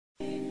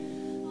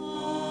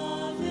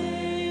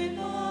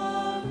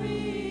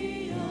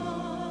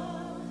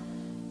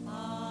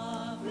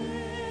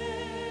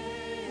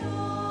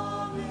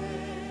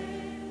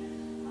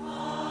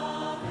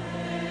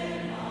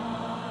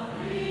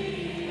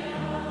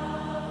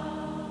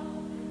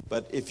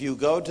But if you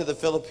go to the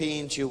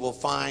Philippines, you will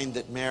find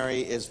that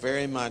Mary is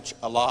very much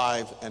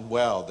alive and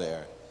well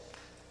there.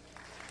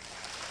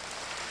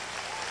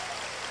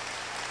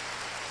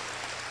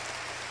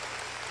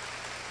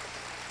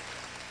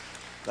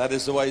 That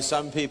is the way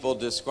some people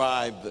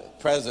describe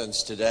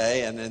presence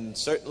today, and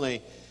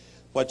certainly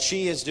what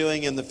she is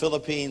doing in the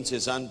Philippines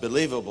is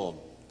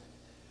unbelievable.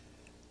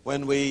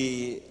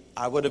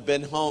 I would have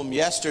been home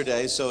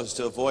yesterday so as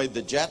to avoid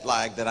the jet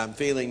lag that I'm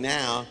feeling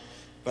now,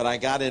 but I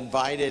got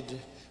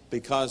invited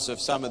because of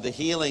some of the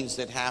healings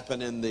that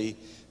happen in the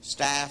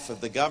staff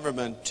of the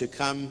government to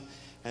come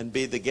and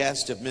be the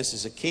guest of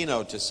Mrs.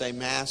 Aquino, to say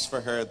Mass for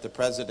her at the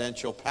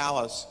Presidential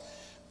Palace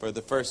for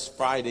the first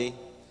Friday,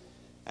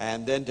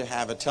 and then to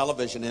have a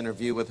television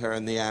interview with her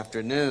in the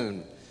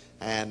afternoon.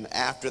 And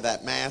after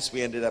that Mass,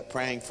 we ended up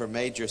praying for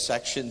major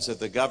sections of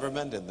the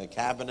government and the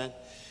cabinet.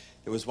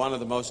 It was one of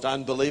the most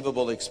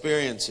unbelievable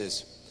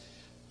experiences.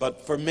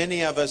 But for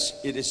many of us,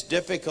 it is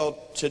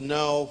difficult to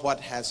know what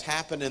has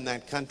happened in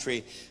that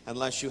country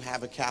unless you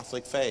have a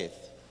Catholic faith.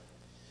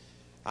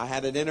 I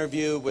had an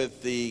interview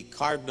with the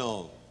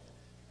Cardinal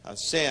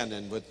Sin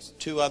and with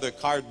two other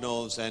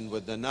cardinals and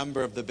with a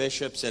number of the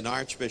bishops and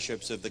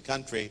archbishops of the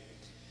country.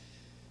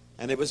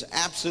 And it was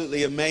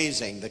absolutely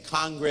amazing. The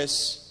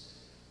Congress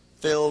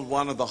filled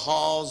one of the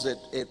halls.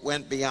 It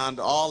went beyond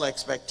all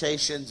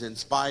expectations in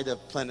spite of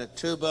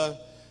Plenituba,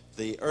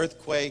 the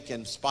earthquake,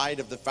 in spite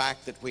of the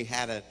fact that we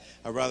had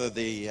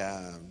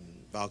the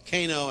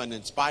volcano, and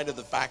in spite of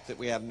the fact that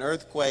we had an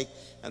earthquake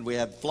and we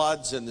had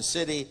floods in the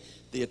city.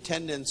 The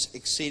attendance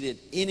exceeded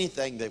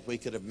anything that we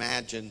could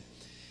imagine.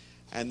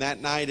 And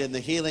that night in the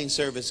healing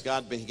service,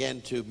 God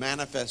began to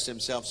manifest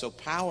himself so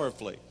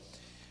powerfully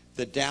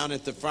that down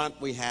at the front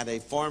we had a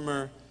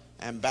former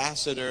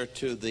ambassador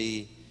to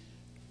the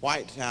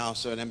White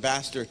House, or an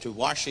ambassador to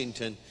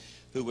Washington,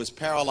 who was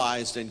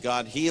paralyzed, and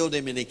God healed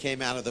him, and he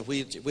came out of the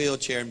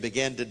wheelchair and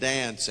began to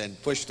dance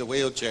and push the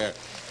wheelchair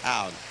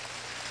out.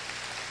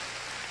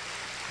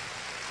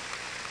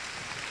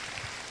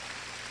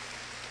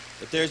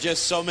 But there are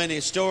just so many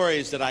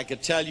stories that I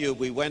could tell you.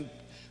 We went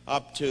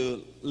up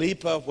to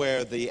Lipa,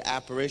 where the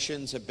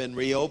apparitions have been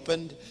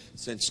reopened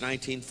since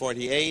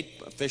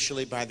 1948,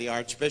 officially by the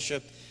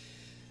Archbishop.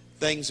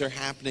 Things are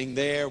happening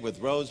there with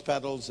rose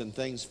petals and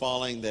things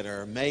falling that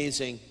are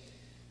amazing.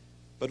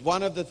 But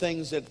one of the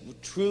things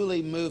that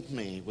truly moved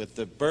me with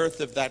the birth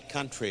of that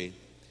country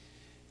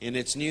in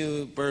its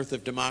new birth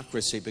of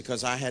democracy,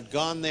 because I had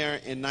gone there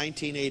in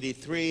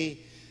 1983,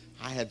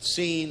 I had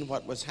seen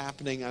what was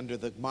happening under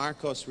the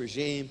Marcos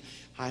regime,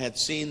 I had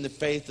seen the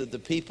faith of the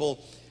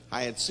people,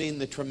 I had seen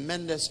the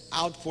tremendous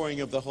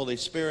outpouring of the Holy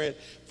Spirit,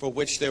 for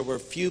which there were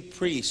few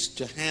priests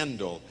to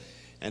handle,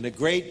 and a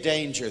great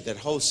danger that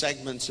whole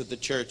segments of the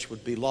church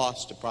would be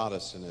lost to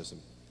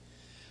Protestantism.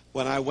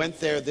 When I went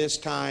there this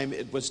time,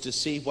 it was to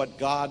see what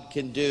God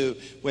can do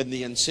when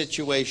the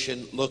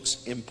situation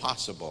looks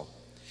impossible.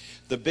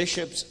 The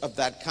bishops of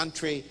that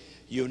country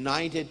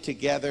united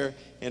together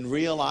in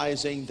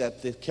realizing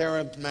that the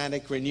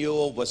charismatic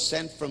renewal was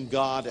sent from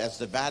God, as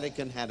the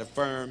Vatican had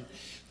affirmed.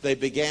 They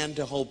began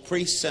to hold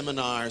priest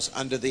seminars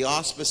under the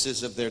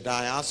auspices of their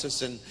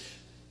diocesan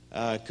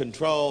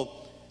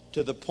control,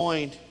 to the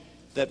point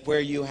that where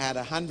you had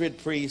 100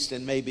 priests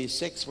and maybe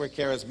 6 were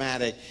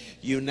charismatic,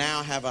 you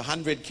now have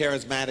 100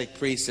 charismatic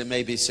priests and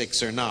maybe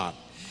 6 are not.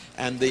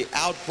 And the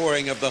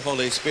outpouring of the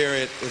Holy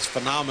Spirit is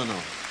phenomenal.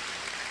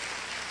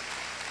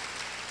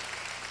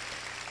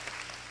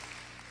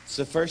 It's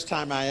the first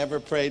time I ever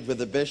prayed with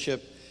a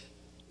bishop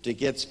to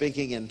get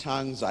speaking in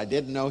tongues. I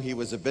didn't know he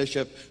was a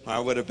bishop. I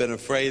would have been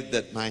afraid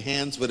that my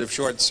hands would have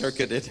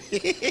short-circuited.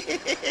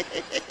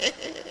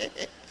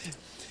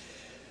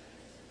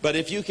 But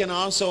if you can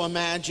also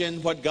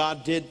imagine what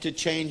God did to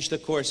change the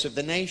course of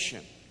the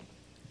nation.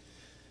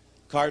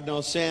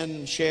 Cardinal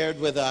Sin shared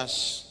with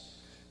us,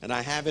 and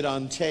I have it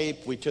on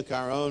tape. We took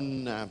our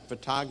own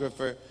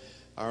photographer,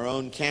 our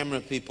own camera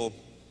people.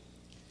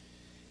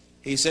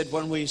 He said,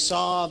 when we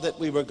saw that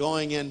we were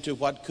going into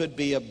what could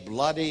be a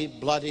bloody,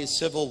 bloody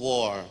civil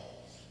war,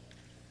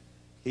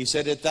 he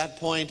said, at that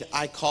point,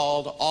 I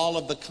called all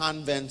of the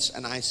convents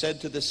and I said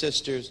to the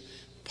sisters,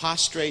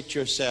 prostrate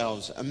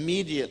yourselves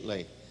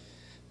immediately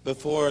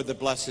before the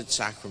Blessed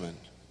Sacrament.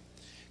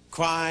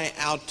 Cry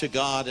out to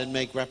God and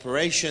make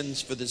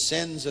reparations for the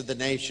sins of the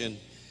nation,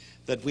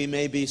 that we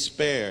may be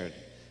spared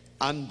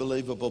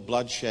unbelievable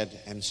bloodshed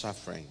and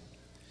suffering.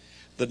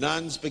 The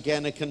nuns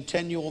began a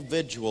continual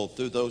vigil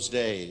through those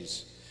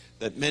days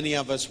that many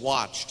of us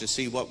watched to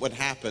see what would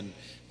happen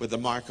with the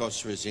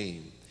Marcos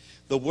regime.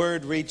 The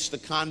word reached the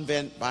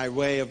convent by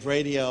way of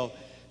radio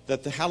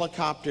that the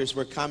helicopters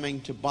were coming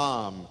to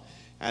bomb,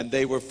 and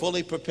they were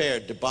fully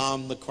prepared to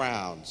bomb the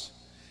crowds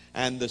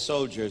and the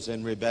soldiers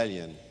in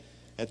rebellion.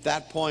 At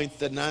that point,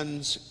 the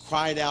nuns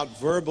cried out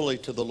verbally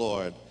to the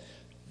Lord,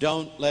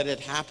 "Don't let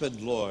it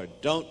happen, Lord.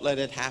 Don't let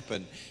it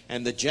happen."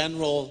 And the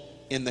general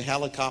in the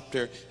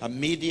helicopter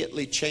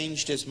immediately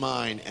changed his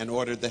mind and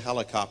ordered the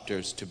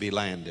helicopters to be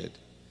landed.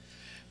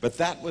 But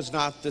that was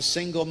not the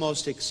single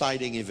most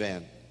exciting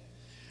event.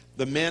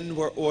 The men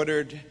were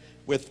ordered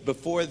with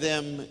before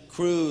them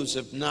crews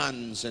of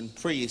nuns and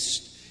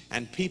priests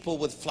and people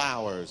with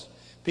flowers,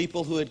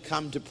 people who had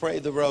come to pray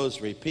the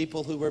rosary,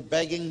 people who were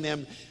begging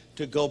them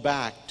to go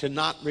back, to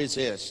not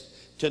resist,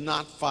 to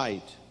not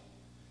fight.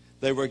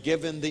 They were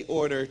given the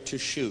order to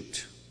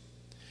shoot.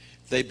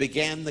 They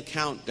began the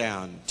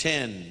countdown,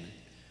 10,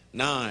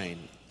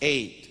 9,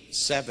 8,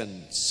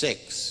 7,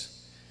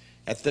 6.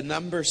 At the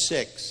number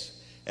 6,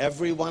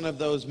 every one of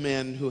those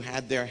men who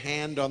had their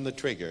hand on the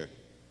trigger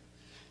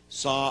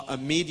saw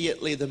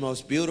immediately the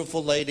most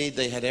beautiful lady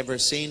they had ever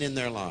seen in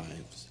their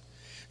lives.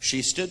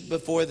 She stood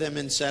before them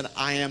and said,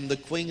 "I am the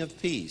Queen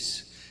of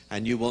Peace,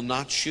 and you will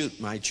not shoot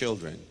my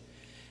children."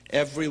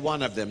 Every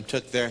one of them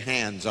took their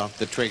hands off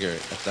the trigger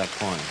at that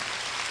point.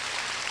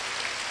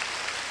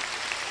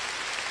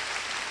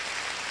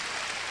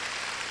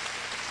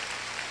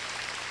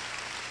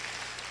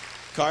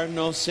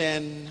 Cardinal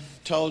Sin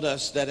told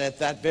us that at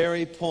that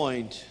very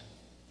point,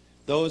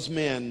 those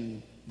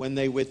men, when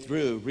they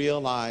withdrew,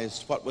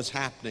 realized what was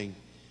happening,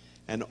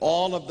 and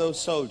all of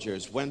those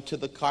soldiers went to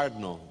the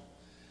cardinal.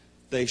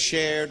 They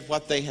shared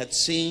what they had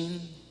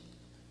seen.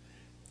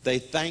 They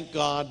thanked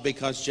God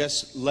because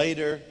just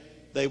later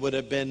they would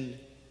have been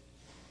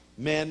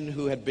men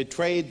who had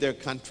betrayed their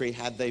country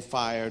had they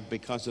fired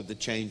because of the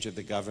change of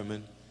the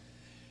government.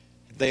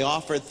 They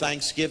offered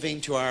thanksgiving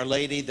to Our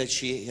Lady that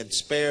she had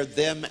spared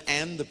them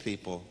and the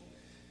people.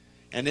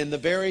 And in the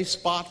very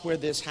spot where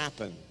this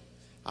happened,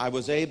 I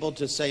was able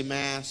to say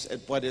Mass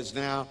at what is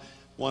now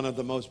one of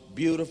the most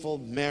beautiful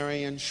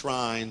Marian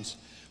shrines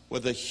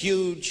with a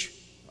huge,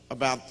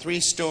 about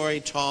 3-story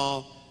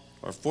tall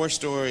or 4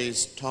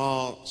 stories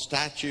tall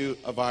statue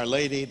of Our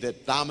Lady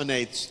that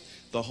dominates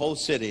the whole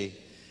city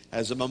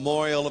as a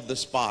memorial of the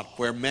spot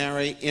where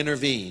Mary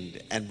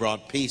intervened and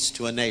brought peace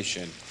to a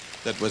nation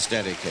that was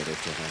dedicated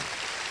to her.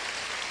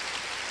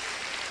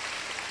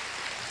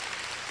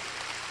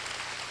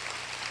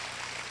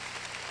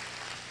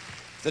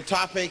 The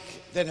topic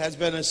that has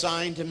been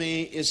assigned to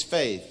me is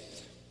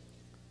faith.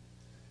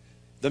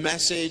 The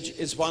message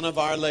is one of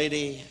Our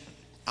Lady,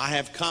 "I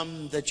have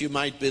come that you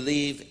might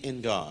believe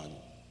in God."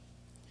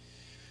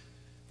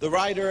 The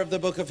writer of the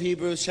book of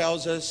Hebrews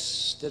tells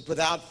us that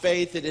without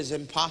faith it is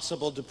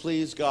impossible to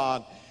please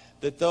God,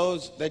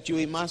 that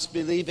you must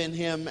believe in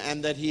him,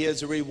 and that he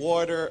is a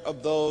rewarder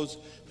of those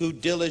who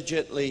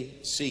diligently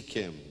seek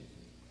him.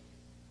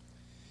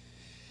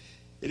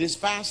 It is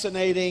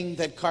fascinating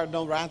that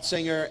Cardinal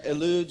Ratzinger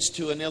alludes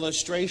to an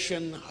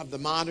illustration of the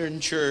modern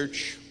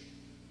church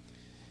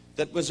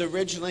that was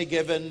originally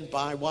given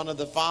by one of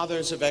the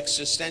fathers of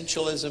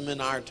existentialism in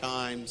our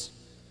times,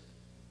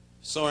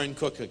 Soren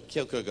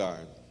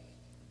Kierkegaard.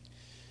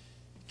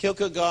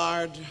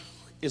 Kierkegaard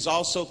is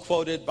also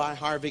quoted by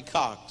Harvey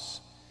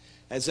Cox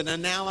as an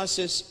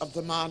analysis of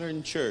the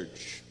modern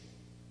church.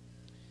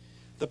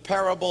 The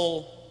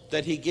parable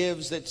that he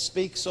gives that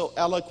speaks so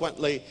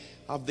eloquently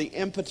of the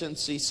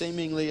impotency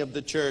seemingly of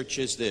the church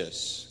is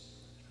this.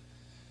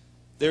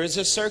 There is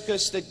a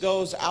circus that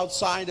goes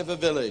outside of a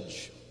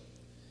village.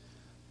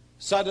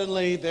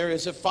 Suddenly there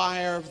is a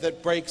fire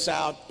that breaks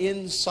out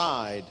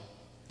inside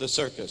the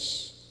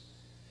circus.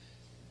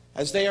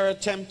 As they are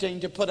attempting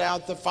to put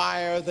out the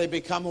fire, they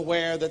become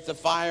aware that the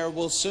fire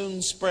will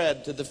soon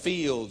spread to the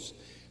fields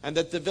and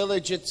that the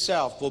village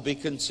itself will be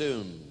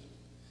consumed.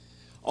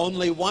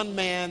 Only one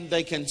man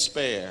they can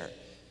spare,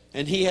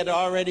 and he had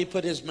already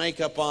put his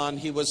makeup on.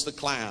 He was the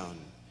clown.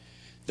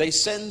 They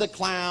send the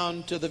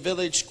clown to the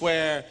village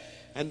square,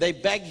 and they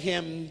beg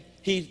him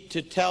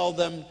to tell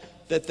them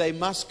that they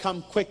must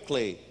come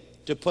quickly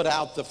to put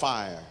out the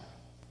fire.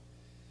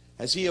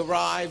 As he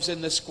arrives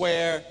in the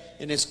square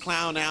in his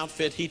clown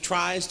outfit, he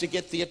tries to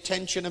get the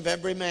attention of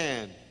every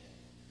man,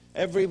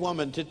 every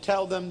woman, to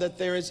tell them that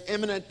there is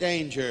imminent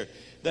danger,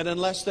 that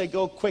unless they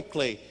go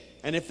quickly,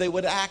 and if they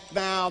would act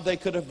now, they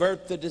could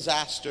avert the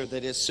disaster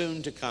that is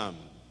soon to come.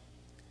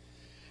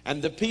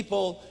 And the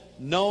people,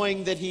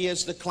 knowing that he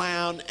is the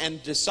clown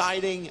and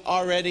deciding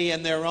already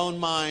in their own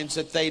minds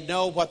that they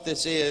know what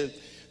this is,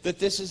 that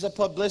this is a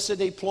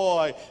publicity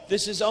ploy,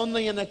 this is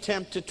only an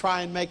attempt to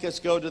try and make us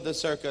go to the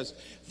circus,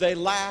 they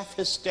laugh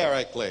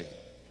hysterically.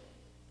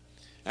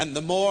 And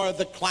the more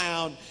the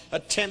clown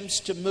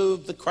attempts to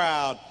move the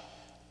crowd,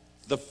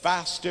 the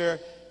faster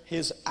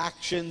his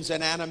actions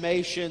and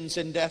animations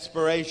in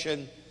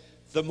desperation,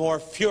 the more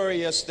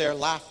furious their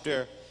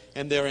laughter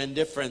and their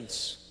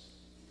indifference,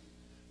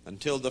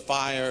 until the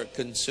fire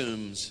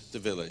consumes the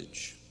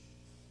village.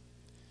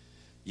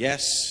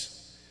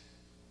 Yes,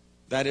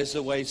 that is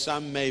the way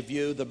some may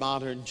view the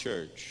modern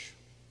church.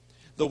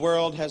 The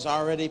world has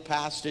already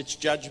passed its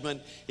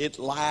judgment. It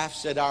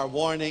laughs at our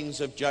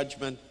warnings of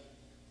judgment.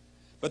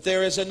 But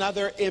there is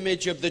another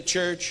image of the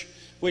church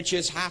which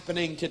is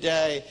happening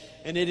today,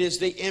 and it is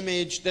the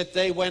image that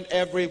they went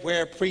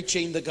everywhere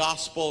preaching the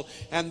gospel,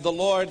 and the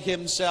Lord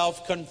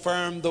himself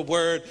confirmed the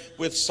word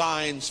with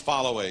signs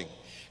following.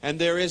 And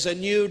there is a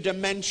new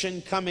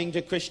dimension coming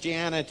to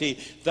Christianity.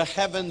 The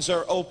heavens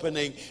are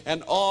opening,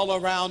 and all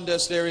around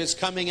us there is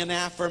coming an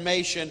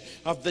affirmation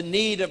of the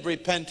need of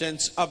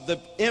repentance, of the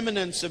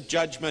imminence of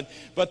judgment.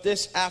 But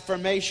this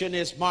affirmation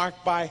is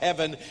marked by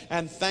heaven,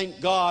 and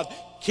thank God,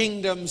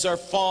 kingdoms are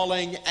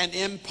falling and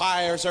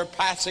empires are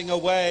passing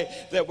away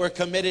that were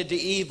committed to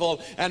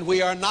evil. And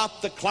we are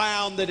not the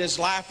clown that is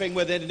laughing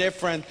with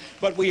indifference,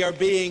 but we are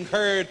being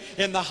heard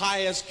in the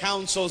highest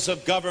councils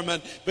of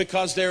government,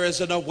 because there is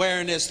an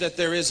awareness that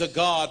there is a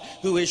God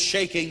who is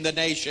shaking the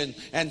nation,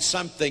 and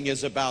something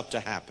is about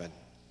to happen.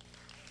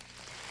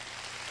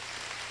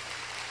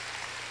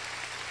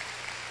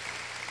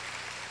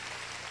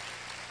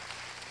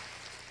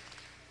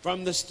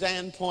 From the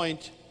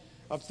standpoint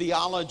of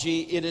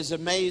theology, it is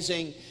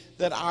amazing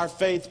that our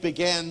faith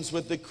begins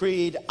with the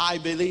creed, I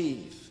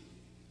believe.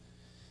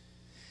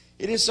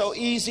 It is so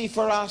easy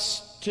for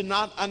us to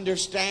not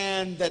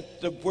understand that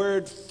the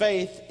word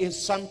faith is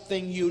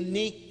something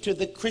unique to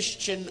the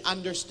Christian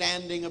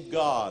understanding of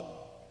God.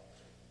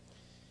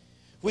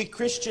 We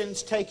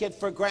Christians take it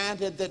for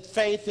granted that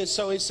faith is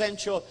so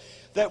essential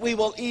that we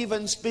will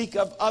even speak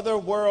of other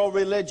world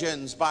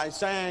religions by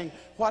saying,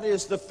 what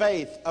is the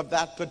faith of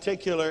that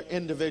particular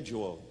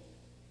individual?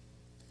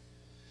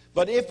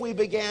 But if we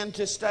began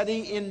to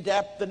study in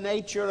depth the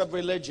nature of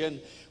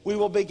religion, we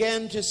will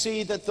begin to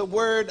see that the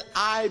word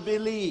I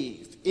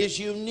believe is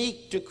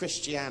unique to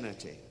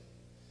Christianity.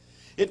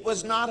 It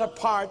was not a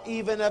part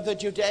even of the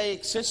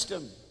Judaic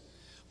system,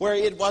 where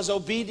it was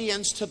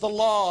obedience to the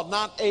law,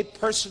 not a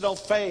personal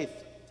faith,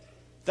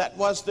 that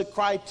was the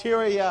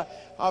criteria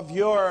of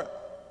your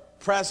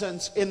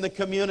presence in the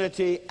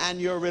community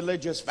and your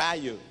religious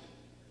value.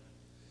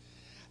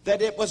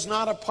 That it was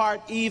not a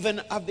part even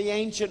of the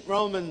ancient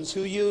Romans,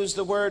 who used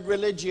the word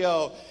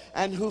religio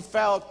and who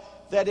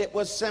felt that it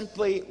was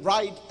simply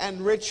rite and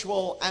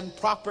ritual and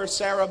proper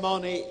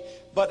ceremony,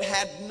 but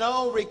had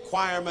no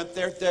requirement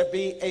that there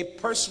be a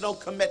personal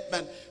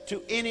commitment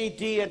to any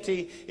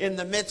deity in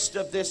the midst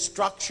of this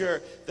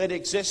structure that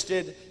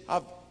existed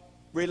of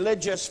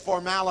religious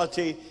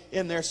formality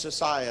in their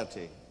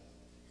society.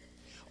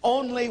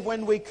 Only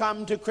when we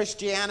come to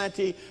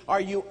Christianity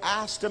are you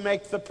asked to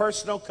make the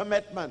personal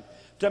commitment,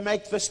 to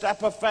make the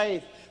step of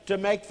faith, to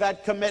make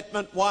that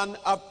commitment one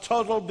of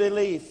total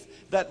belief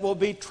that will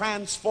be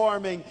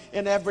transforming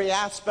in every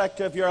aspect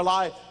of your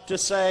life, to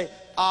say,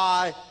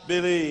 I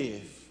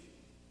believe.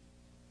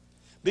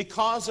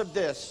 Because of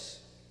this,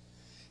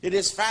 it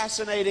is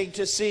fascinating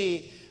to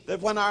see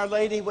that when Our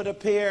Lady would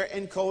appear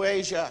in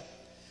Croatia,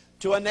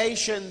 to a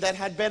nation that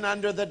had been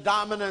under the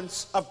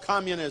dominance of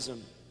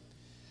communism,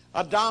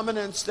 a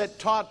dominance that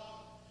taught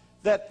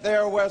that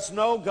there was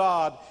no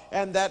God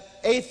and that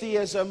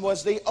atheism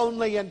was the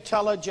only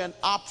intelligent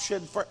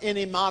option for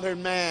any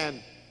modern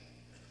man,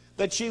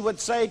 that she would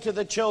say to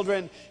the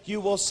children, you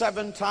will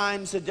 7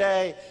 times a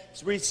day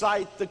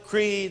recite the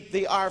Creed,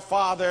 the Our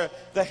Father,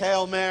 the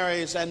Hail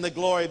Marys, and the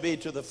Glory be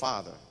to the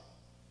Father.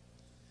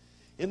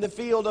 In the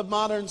field of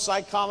modern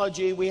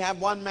psychology, we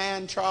have one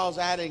man, Charles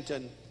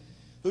Addington,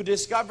 who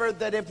discovered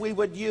that if we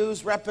would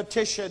use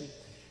repetition,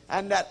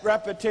 and that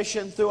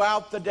repetition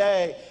throughout the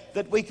day,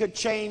 that we could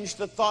change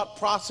the thought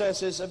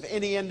processes of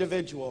any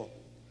individual.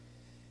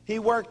 He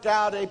worked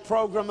out a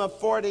program of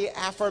 40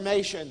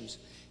 affirmations,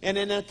 and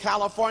in a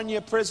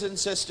California prison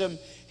system,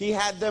 he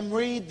had them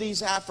read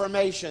these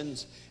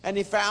affirmations, and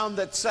he found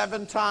that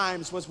 7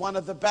 times was one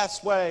of the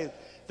best ways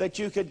that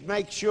you could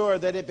make sure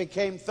that it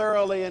became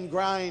thoroughly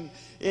ingrained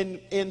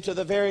into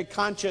the very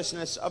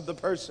consciousness of the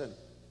person.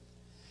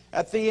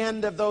 At the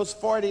end of those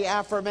 40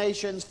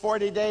 affirmations,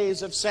 40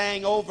 days of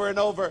saying over and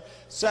over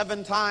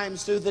 7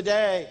 times through the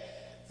day,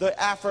 the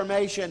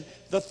affirmation,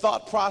 the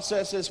thought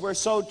processes were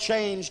so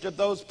changed of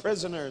those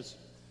prisoners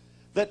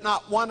that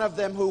not one of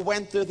them who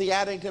went through the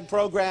Addington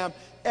program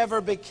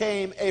ever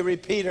became a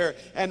repeater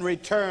and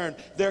returned.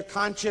 Their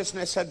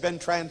consciousness had been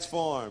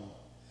transformed.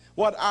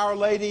 What Our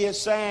Lady is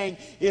saying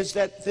is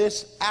that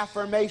this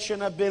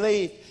affirmation of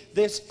belief,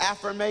 this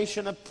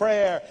affirmation of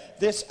prayer,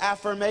 this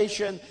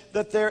affirmation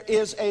that there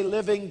is a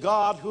living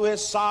God who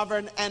is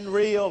sovereign and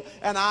real,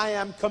 and I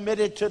am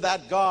committed to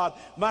that God,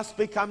 must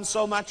become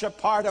so much a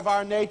part of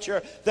our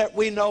nature that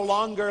we no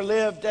longer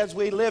lived as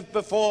we lived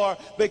before,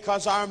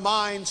 because our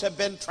minds have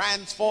been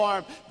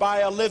transformed by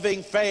a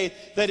living faith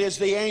that is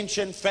the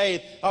ancient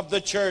faith of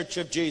the Church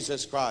of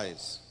Jesus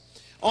Christ.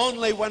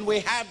 Only when we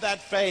have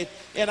that faith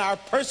in our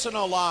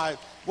personal life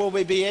will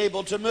we be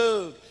able to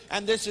move.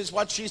 And this is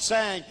what she's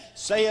saying.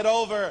 Say it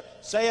over,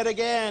 say it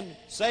again,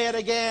 say it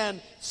again,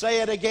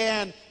 say it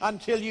again,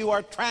 until you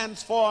are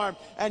transformed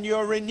and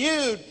you're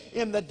renewed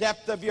in the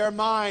depth of your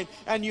mind,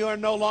 and you are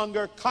no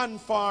longer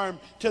conformed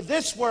to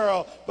this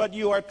world, but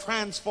you are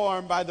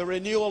transformed by the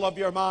renewal of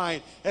your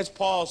mind, as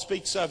Paul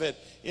speaks of it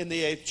in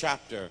the 8th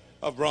chapter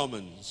of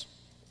Romans.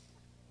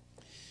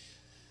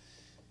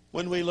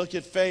 When we look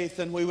at faith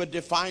and we would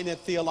define it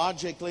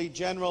theologically,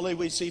 generally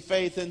we see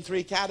faith in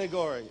 3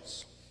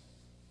 categories.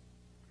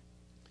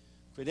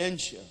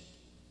 Credential,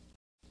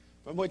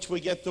 from which we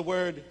get the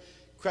word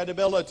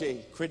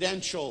credibility,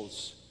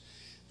 credentials,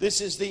 This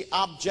is the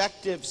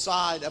objective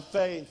side of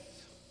faith.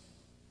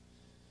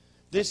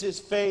 This is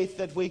faith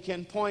that we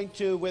can point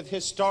to with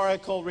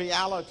historical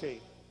reality.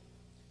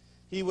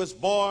 He was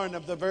born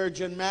of the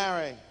Virgin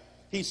Mary.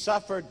 He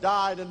suffered,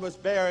 died, and was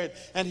buried,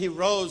 and he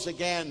rose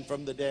again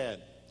from the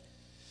dead.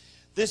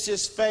 This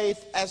is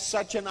faith as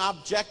such an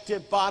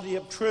objective body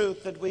of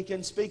truth that we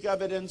can speak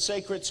of it in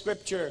sacred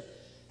scripture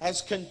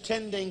as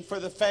contending for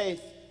the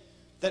faith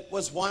that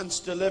was once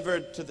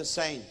delivered to the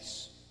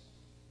saints.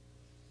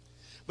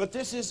 But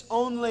this is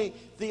only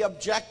the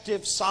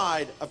objective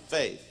side of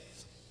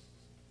faith.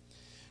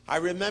 I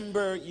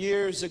remember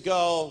years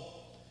ago,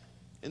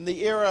 in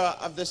the era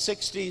of the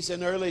 60s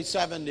and early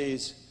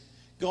 70s,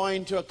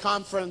 going to a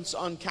conference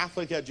on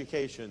Catholic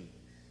education.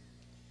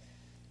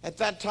 At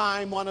that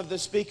time, one of the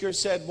speakers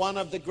said one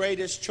of the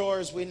greatest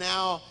chores we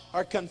now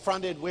are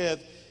confronted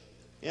with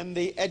in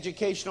the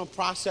educational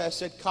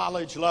process at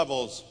college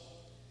levels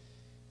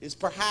is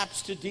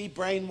perhaps to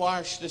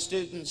de-brainwash the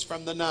students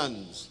from the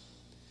nuns.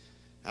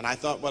 And I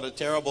thought, what a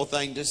terrible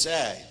thing to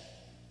say.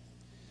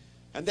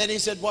 And then he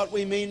said, what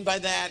we mean by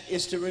that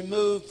is to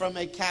remove from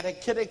a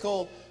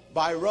catechetical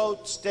by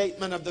rote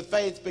statement of the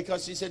faith,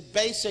 because he said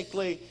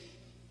basically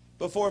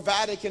before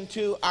Vatican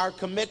II our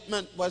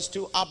commitment was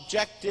to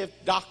objective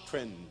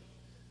doctrine,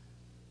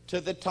 to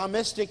the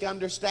Thomistic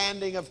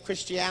understanding of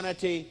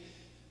Christianity,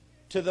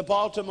 to the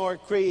Baltimore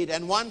Creed.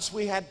 And once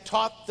we had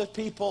taught the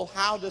people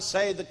how to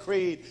say the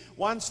creed,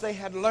 once they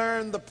had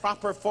learned the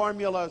proper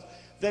formulas,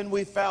 then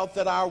we felt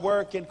that our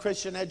work in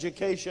Christian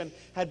education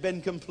had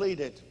been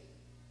completed.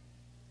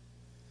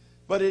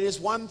 But it is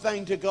one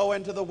thing to go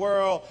into the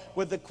world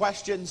with the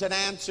questions and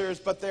answers,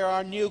 but there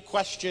are new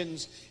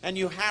questions and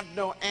you have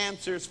no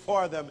answers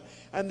for them.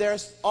 And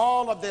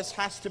all of this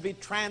has to be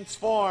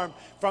transformed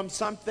from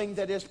something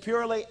that is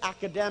purely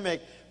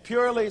academic,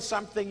 purely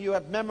something you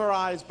have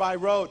memorized by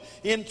rote,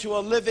 into a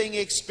living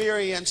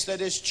experience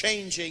that is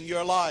changing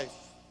your life.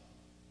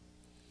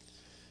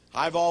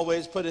 I've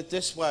always put it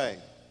this way: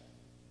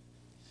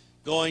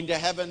 going to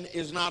heaven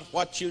is not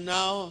what you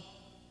know,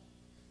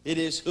 it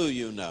is who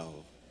you know.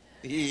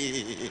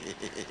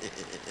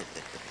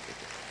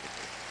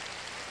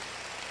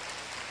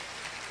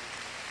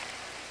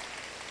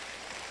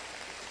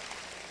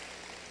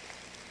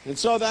 And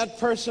so that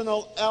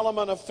personal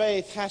element of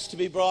faith has to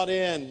be brought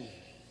in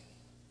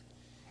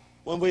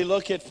when we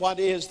look at what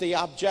is the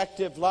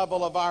objective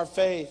level of our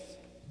faith.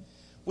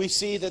 We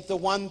see that the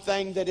one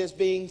thing that is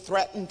being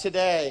threatened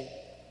today,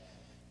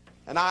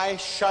 and I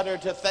shudder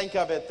to think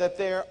of it, that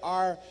there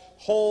are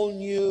whole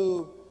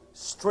new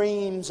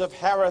streams of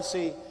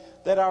heresy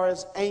that are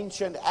as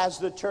ancient as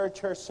the church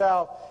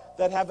herself,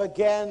 that have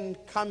again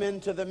come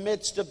into the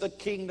midst of the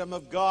kingdom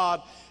of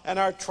God and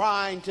are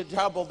trying to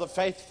trouble the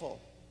faithful.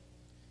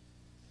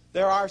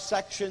 There are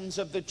sections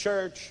of the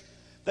church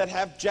that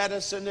have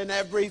jettisoned in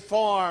every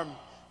form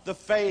the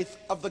faith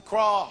of the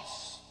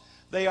cross.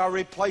 They are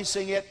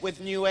replacing it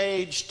with New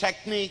Age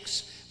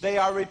techniques. They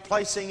are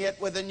replacing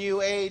it with a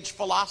New Age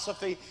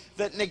philosophy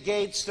that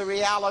negates the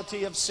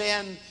reality of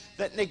sin,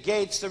 that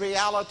negates the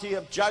reality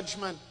of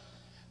judgment.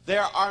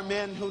 There are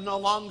men who no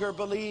longer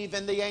believe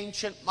in the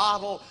ancient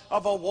model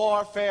of a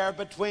warfare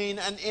between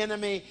an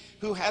enemy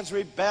who has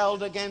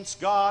rebelled against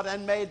God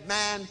and made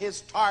man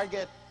his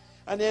target.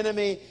 An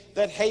enemy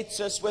that hates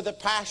us with a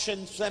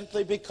passion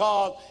simply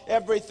because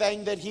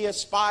everything that he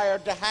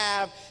aspired to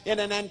have in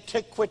an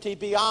antiquity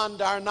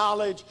beyond our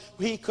knowledge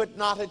he could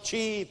not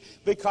achieve,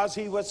 because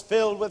he was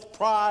filled with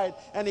pride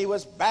and he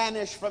was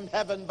banished from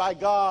heaven by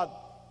God.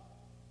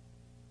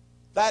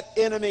 That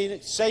enemy,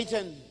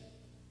 Satan,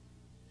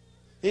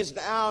 is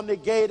now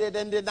negated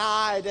and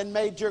denied in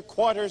major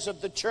quarters of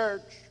the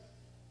church.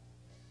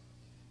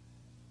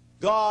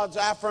 God's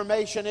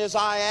affirmation is,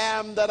 I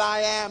am that I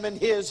am, and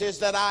his is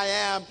that I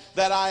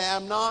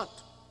am not.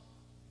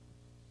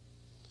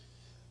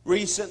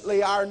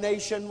 Recently, our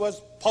nation was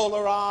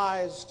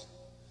polarized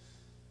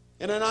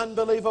in an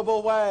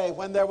unbelievable way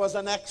when there was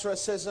an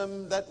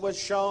exorcism that was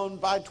shown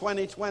by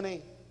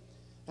 2020.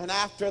 And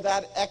after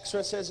that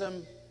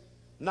exorcism,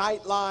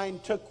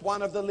 Nightline took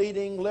one of the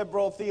leading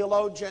liberal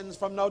theologians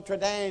from Notre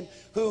Dame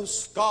who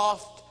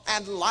scoffed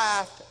and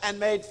laughed and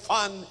made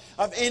fun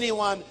of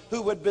anyone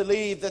who would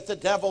believe that the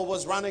devil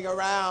was running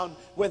around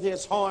with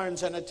his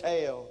horns and a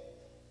tail.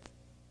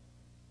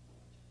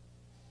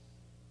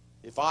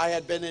 If I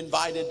had been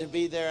invited to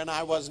be there and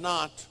I was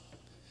not,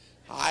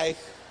 I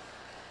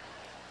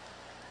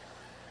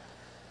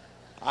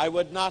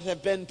would not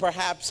have been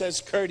perhaps as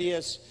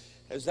courteous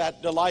as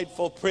that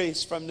delightful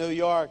priest from New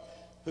York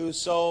who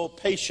so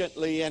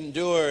patiently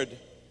endured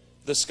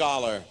the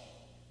scholar,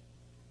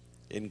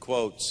 in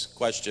quotes,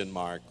 question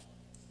mark.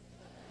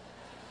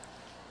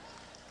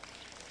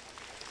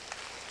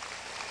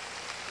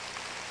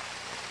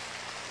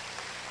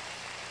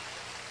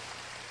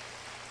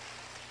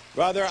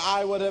 Rather,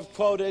 I would have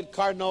quoted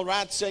Cardinal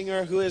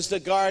Ratzinger, who is the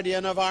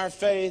guardian of our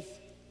faith,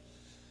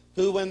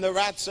 who, when the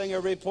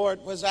Ratzinger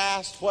report was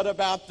asked, what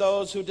about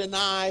those who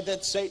deny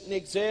that Satan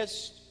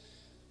exists?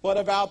 What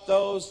about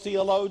those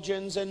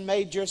theologians and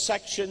major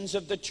sections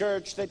of the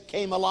church that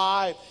came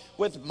alive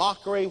with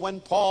mockery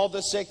when Paul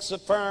VI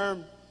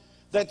affirmed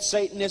that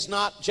Satan is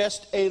not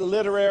just a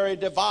literary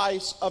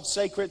device of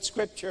sacred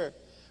scripture,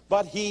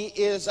 but he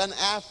is an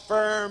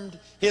affirmed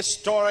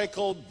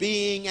historical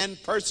being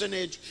and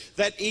personage,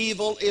 that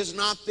evil is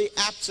not the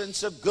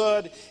absence of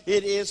good,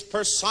 it is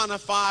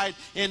personified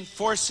in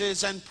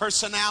forces and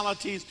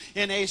personalities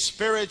in a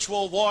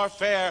spiritual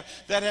warfare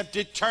that have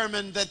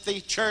determined that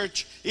the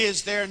church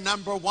is their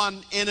number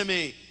one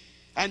enemy.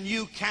 And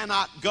you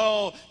cannot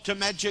go to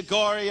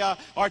Medjugorje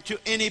or to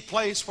any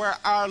place where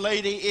Our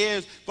Lady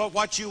is, but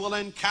what you will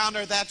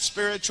encounter that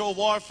spiritual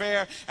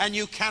warfare, and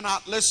you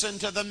cannot listen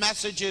to the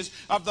messages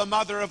of the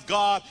Mother of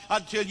God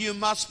until you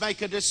must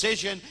make a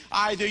decision.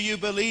 Either you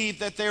believe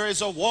that there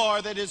is a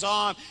war that is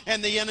on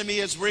and the enemy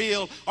is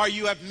real, or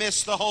you have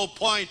missed the whole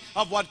point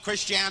of what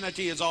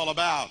Christianity is all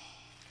about.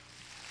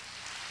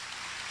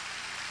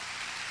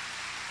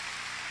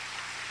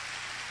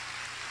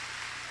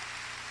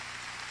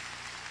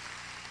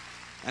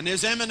 And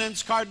His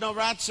Eminence Cardinal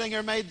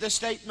Ratzinger made the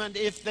statement,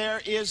 if there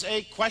is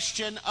a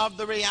question of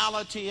the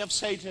reality of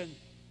Satan,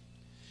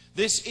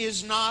 this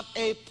is not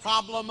a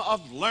problem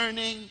of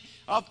learning,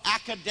 of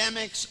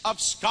academics, of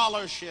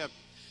scholarship.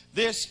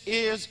 This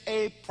is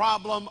a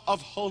problem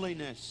of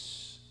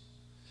holiness.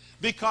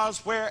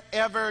 Because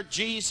wherever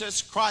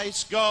Jesus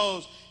Christ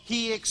goes,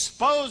 He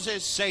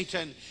exposes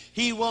Satan.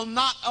 He will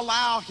not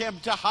allow him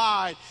to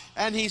hide.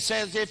 And He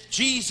says, if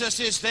Jesus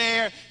is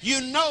there,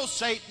 you know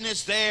Satan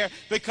is there,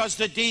 because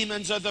the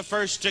demons are the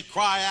first to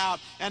cry out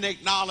and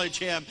acknowledge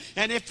him.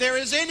 And if there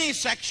is any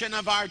section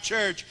of our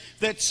church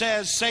that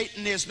says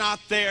Satan is not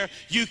there,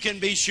 you can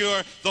be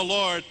sure the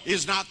Lord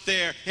is not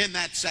there in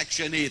that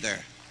section either.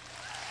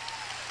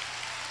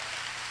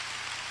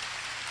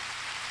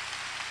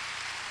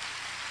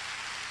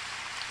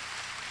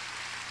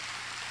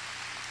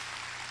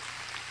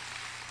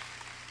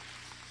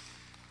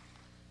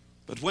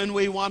 But when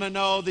we want to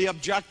know the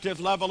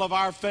objective level of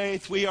our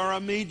faith, we are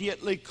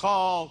immediately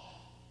called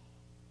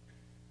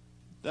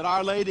that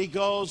Our Lady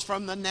goes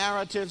from the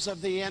narratives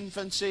of the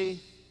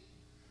infancy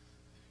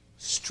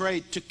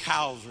straight to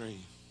Calvary.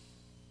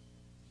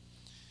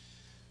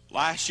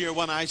 Last year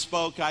when I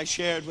spoke, I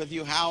shared with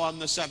you how on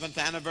the 7th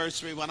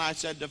anniversary, when I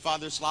said to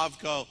Father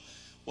Slavko,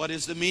 what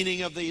is the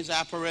meaning of these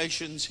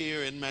apparitions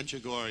here in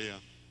Medjugorje?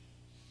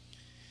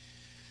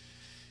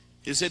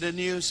 Is it a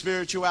new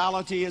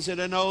spirituality? Is it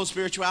an old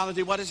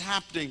spirituality? What is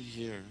happening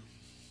here?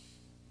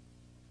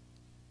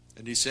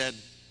 And he said,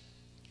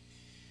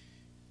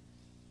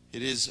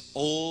 it is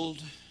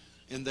old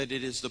in that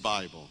it is the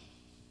Bible.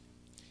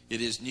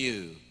 It is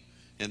new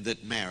in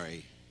that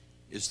Mary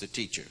is the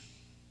teacher.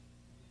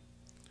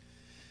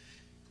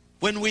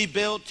 When we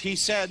built, he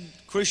said,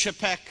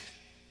 Krušepek,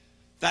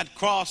 that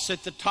cross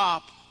at the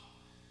top,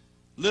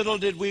 little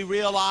did we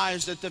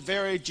realize that the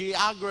very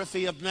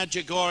geography of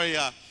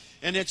Medjugorje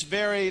and its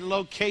very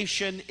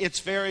location, its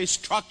very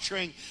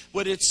structuring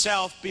would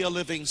itself be a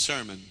living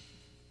sermon.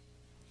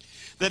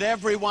 That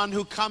everyone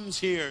who comes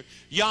here,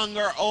 young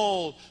or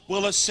old,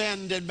 will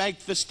ascend and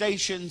make the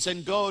stations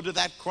and go to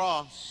that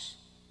cross.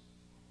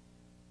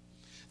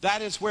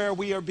 That is where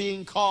we are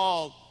being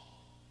called,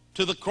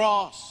 to the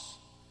cross.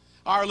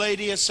 Our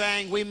Lady is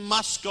saying we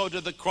must go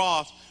to the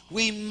cross.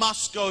 We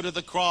must go to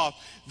the cross.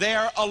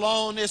 There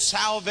alone is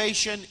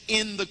salvation,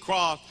 in the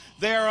cross.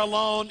 There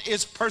alone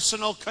is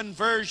personal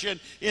conversion,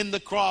 in the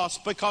cross.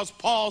 Because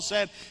Paul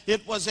said,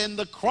 it was in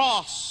the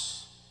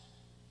cross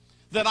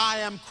that I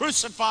am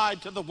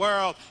crucified to the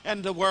world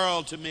and the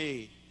world to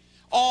me.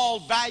 All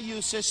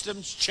value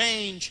systems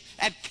change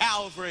at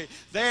Calvary.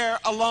 There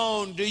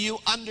alone do you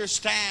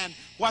understand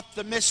what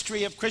the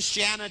mystery of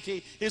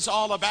Christianity is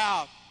all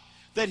about.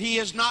 That He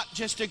is not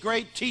just a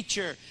great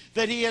teacher,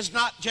 that He is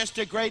not just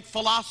a great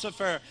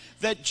philosopher,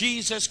 that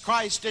Jesus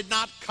Christ did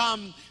not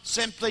come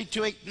simply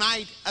to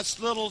ignite a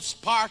little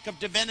spark of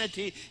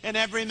divinity in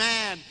every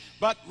man,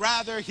 but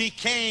rather He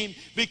came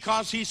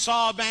because He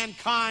saw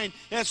mankind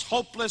as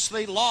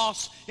hopelessly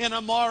lost in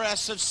a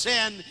morass of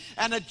sin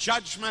and a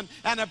judgment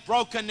and a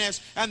brokenness,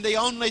 and the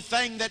only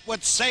thing that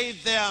would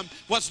save them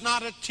was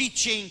not a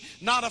teaching,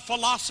 not a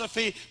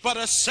philosophy, but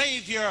a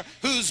Savior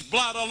whose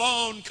blood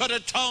alone could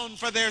atone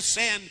for their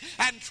sin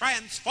and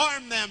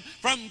transform them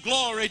from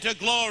glory to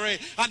glory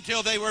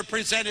until they were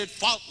presented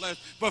faultless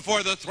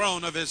before the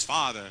throne of His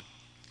Father.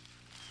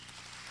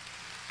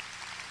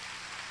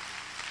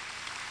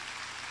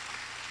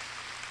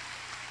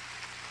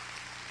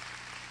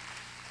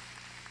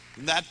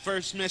 In that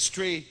first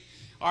mystery,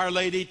 Our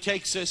Lady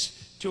takes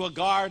us to a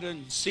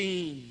garden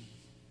scene.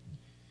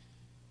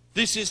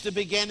 This is the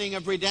beginning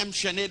of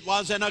redemption. It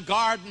was in a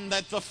garden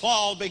that the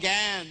fall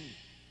began.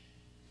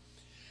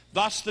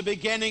 Thus, the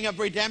beginning of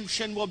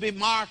redemption will be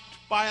marked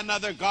by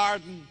another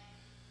garden.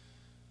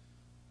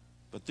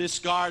 But this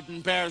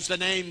garden bears the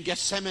name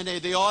Gethsemane,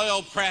 the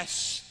oil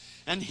press.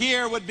 And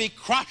here would be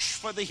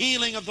crushed for the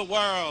healing of the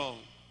world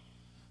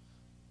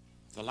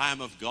the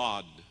Lamb of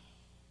God.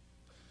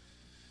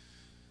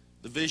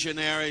 The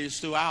visionaries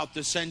throughout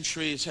the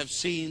centuries have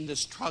seen the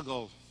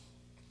struggle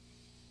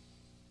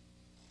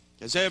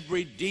as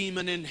every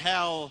demon in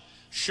hell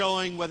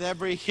showing with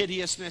every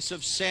hideousness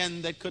of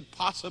sin that could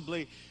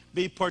possibly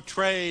be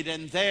portrayed,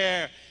 and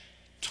there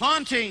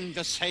taunting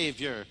the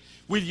Savior,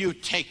 will you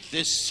take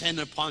this sin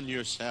upon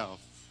yourself?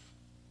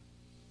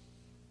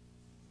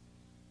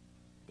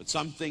 But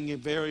something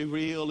very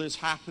real is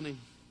happening.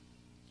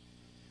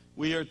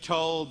 We are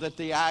told that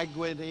the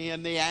agony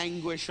and the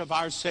anguish of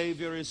our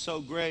Savior is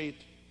so great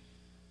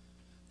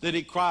that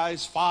he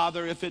cries,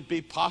 Father, if it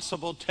be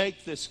possible,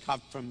 take this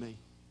cup from me.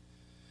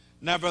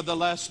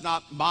 Nevertheless,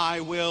 not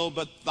my will,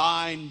 but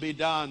thine be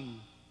done.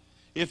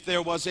 If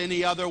there was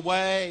any other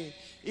way,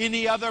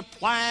 any other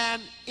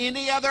plan,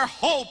 any other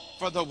hope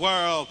for the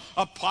world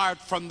apart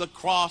from the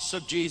cross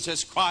of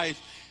Jesus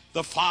Christ,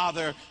 the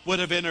Father would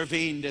have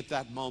intervened at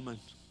that moment.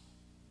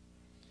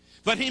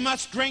 But he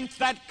must drink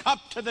that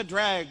cup to the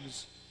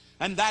dregs.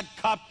 And that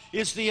cup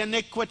is the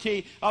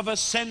iniquity of a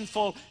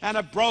sinful and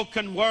a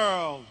broken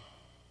world.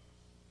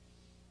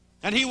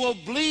 And he will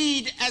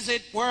bleed, as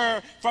it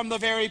were, from the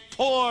very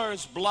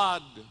pores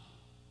blood.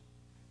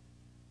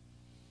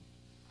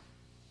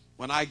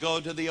 When I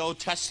go to the Old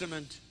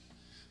Testament,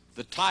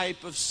 the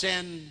type of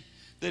sin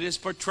that is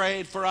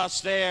portrayed for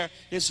us there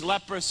is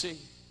leprosy,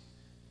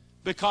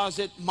 because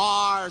it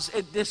mars,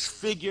 it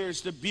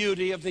disfigures the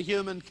beauty of the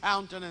human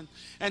countenance.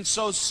 And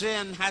so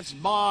sin has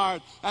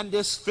marred and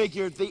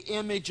disfigured the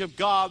image of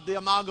God, the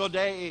imago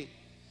Dei,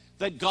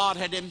 that God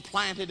had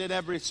implanted in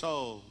every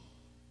soul.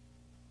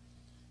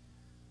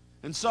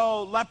 And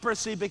so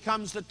leprosy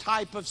becomes the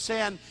type of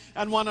sin,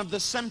 and one of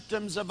the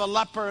symptoms of a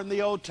leper in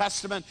the Old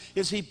Testament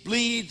is he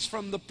bleeds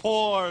from the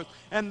pores,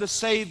 and the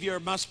Savior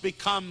must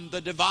become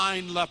the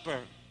divine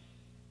leper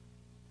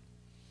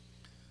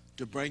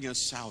to bring us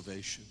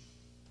salvation.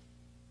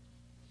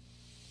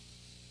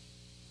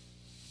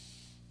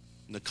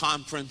 In the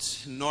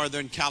conference in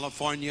Northern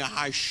California,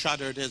 I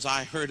shuddered as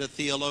I heard a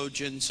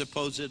theologian,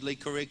 supposedly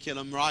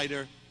curriculum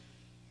writer,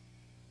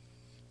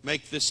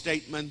 make the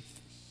statement.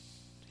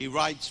 He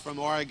writes from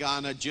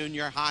Oregon, a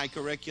junior high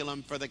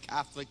curriculum for the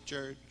Catholic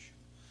Church.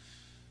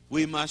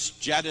 We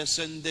must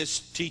jettison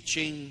this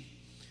teaching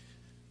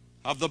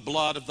of the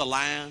blood of the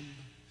Lamb.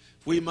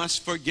 We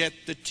must forget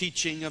the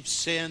teaching of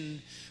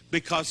sin,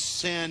 because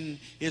sin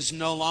is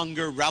no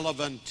longer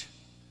relevant.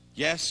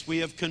 Yes, we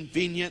have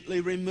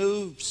conveniently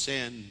removed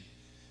sin.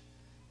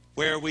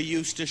 Where we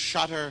used to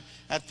shudder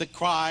at the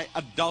cry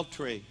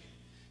adultery,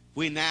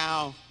 we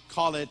now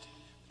call it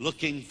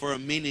looking for a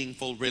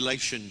meaningful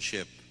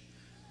relationship.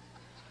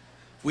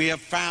 We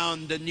have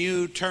found a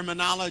new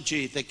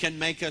terminology that can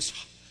make us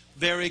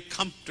very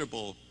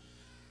comfortable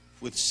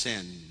with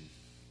sin.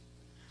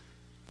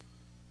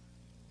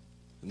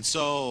 And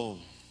so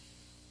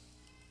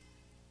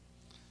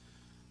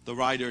the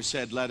writer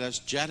said, let us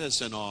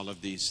jettison all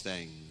of these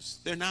things.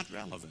 They're not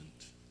relevant.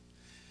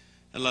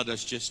 And let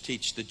us just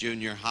teach the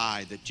junior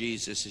high that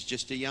Jesus is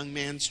just a young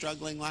man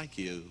struggling like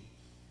you,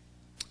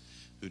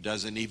 who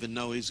doesn't even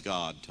know he's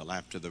God till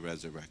after the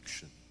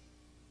resurrection.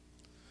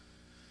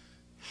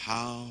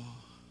 How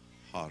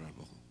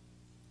horrible.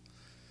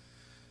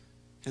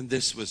 And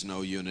this was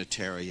no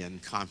Unitarian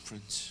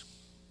conference.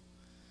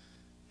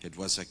 It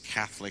was a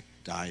Catholic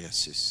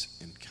diocese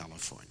in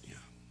California.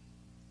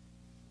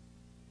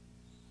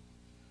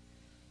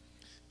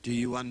 Do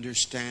you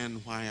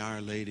understand why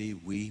Our Lady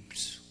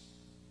weeps?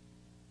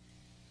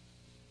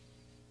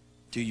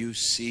 Do you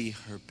see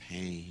her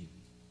pain?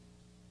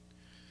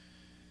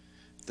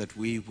 That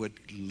we would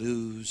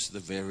lose the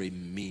very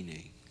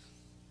meaning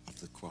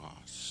of the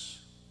cross.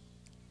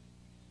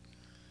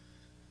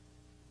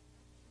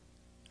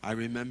 I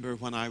remember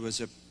when I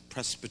was a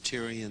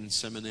Presbyterian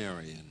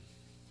seminarian,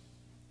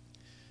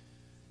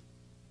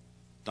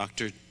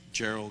 Dr.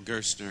 Gerald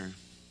Gerstner,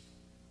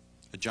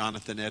 a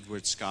Jonathan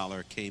Edwards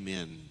scholar, came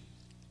in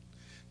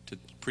to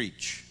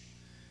preach.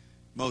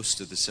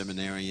 Most of the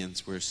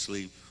seminarians were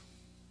asleep.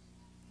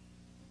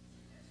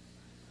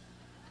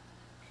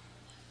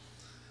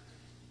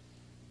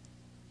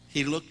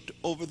 He looked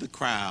over the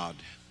crowd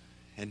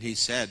and he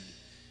said,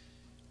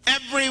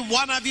 every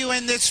one of you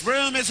in this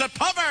room is a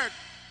pervert.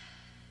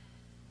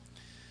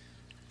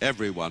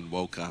 Everyone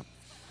woke up.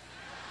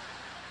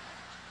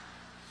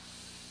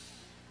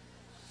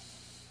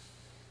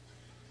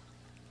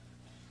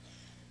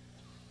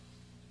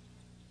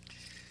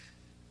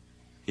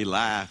 He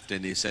laughed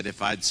and he said,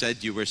 if I'd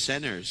said you were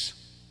sinners,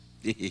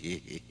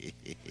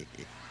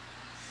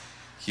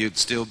 you'd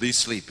still be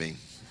sleeping.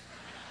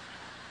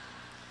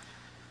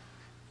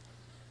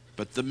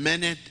 But the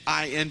minute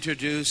I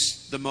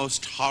introduced the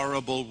most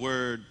horrible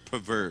word,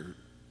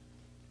 perversion,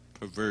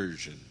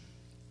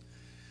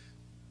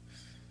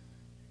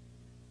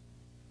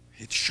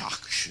 it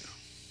shocks you.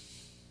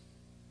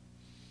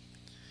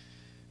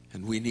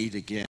 And we need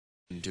again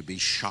to be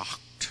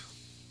shocked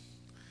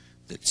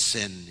that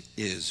sin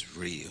is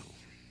real.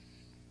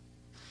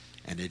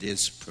 And it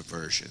is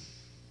perversion.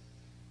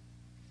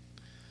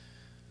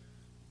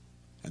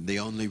 And the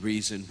only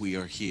reason we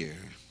are here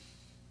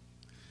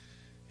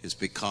is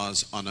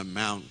because on a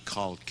mount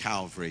called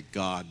Calvary,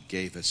 God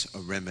gave us a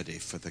remedy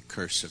for the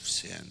curse of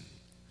sin,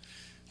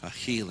 a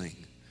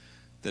healing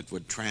that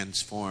would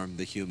transform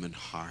the human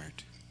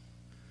heart.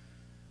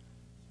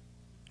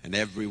 And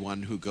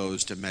everyone who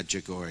goes to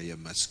Medjugorje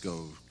must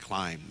go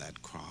climb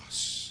that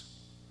cross.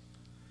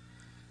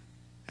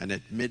 And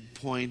at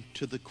midpoint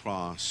to the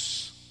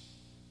cross,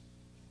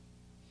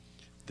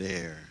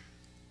 there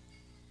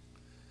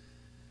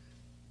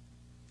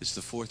is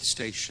the fourth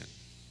station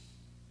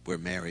where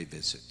Mary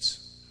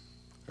visits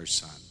her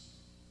son.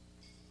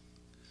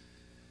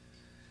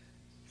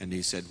 And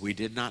he said, "We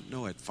did not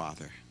know it,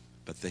 Father,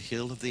 but the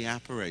hill of the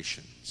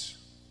apparitions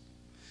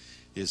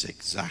is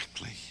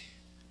exactly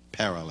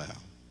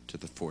parallel to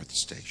the fourth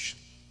station.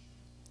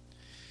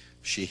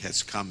 She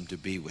has come to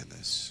be with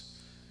us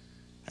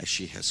as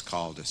she has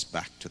called us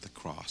back to the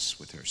cross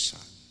with her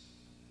son."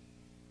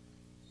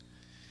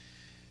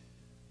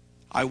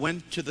 I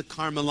went to the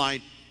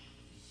Carmelite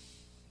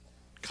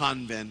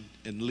convent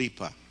in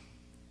Lipa,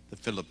 the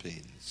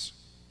Philippines.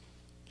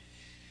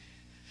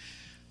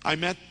 I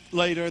met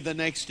later the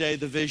next day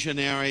the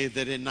visionary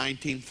that in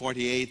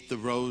 1948 the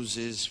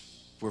roses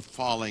were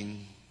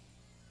falling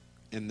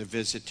in the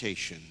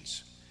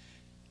visitations.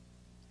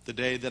 The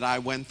day that I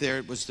went there,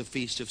 it was the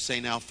feast of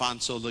St.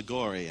 Alfonso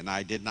Liguori, and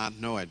I did not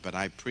know it, but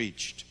I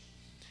preached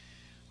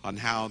on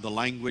how the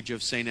language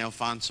of St.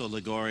 Alfonso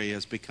Liguori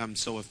has become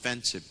so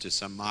offensive to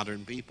some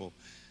modern people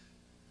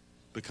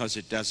because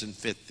it doesn't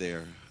fit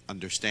their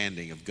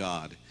understanding of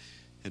God.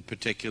 And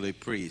particularly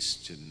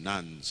priests and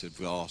nuns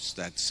have lost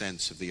that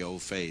sense of the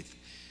old faith.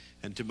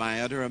 And to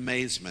my utter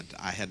amazement,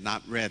 I had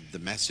not read the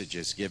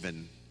messages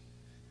given,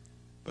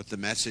 but the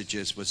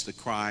messages was the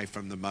cry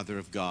from the Mother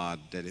of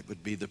God that it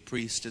would be the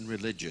priest and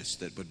religious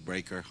that would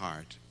break her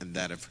heart and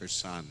that of her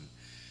son,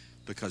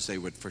 because they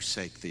would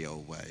forsake the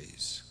old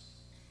ways.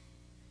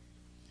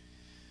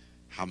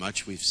 How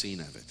much we've seen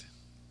of it.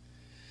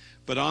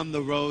 But on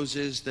the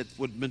roses that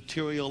would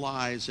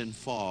materialize and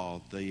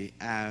fall, the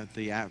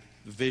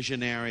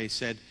visionary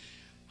said,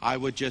 I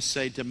would just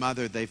say to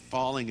Mother, they're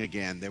falling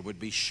again. There would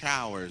be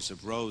showers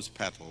of rose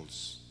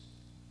petals.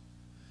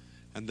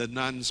 And the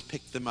nuns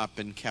picked them up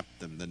and kept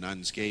them. The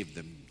nuns gave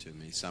them to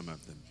me, some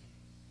of them.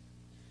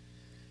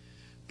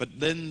 But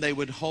then they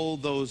would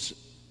hold those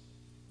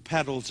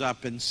petals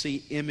up and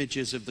see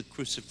images of the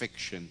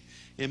crucifixion,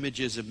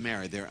 images of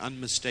Mary. They're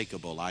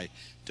unmistakable. I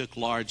took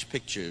large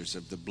pictures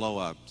of the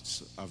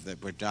blow-ups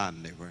that were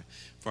done. They were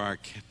for our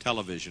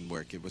television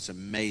work. It was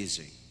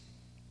amazing.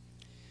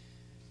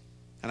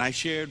 And I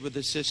shared with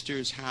the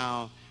sisters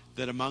how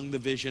that among the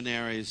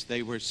visionaries,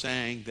 they were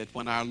saying that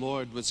when our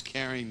Lord was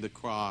carrying the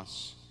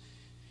cross,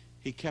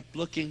 he kept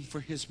looking for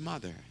his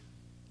mother.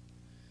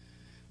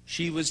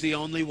 She was the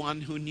only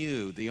one who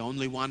knew, the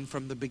only one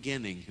from the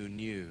beginning who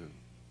knew.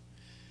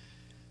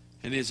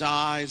 And his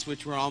eyes,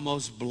 which were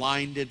almost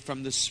blinded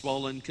from the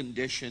swollen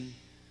condition,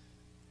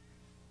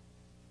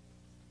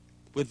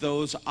 with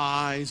those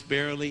eyes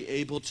barely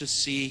able to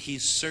see, he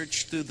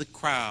searched through the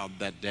crowd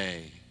that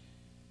day.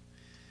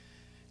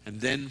 And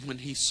then when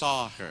he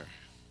saw her,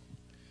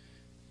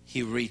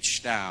 he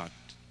reached out.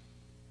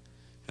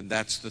 And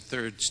that's the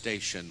third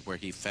station where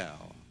he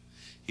fell.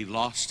 He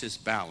lost his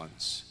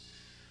balance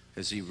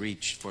as he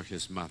reached for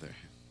his mother,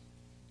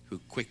 who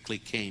quickly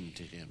came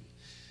to him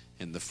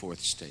in the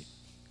fourth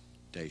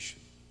station.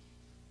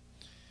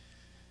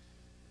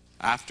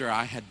 After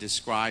I had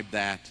described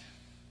that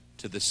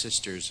to the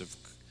sisters of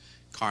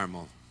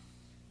Carmel,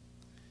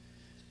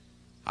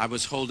 I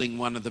was holding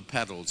one of the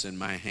petals in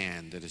my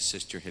hand that a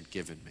sister had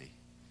given me.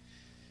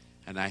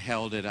 And I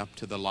held it up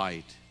to the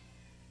light.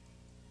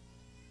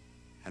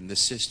 And the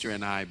sister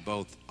and I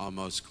both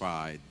almost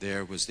cried.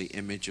 There was the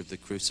image of the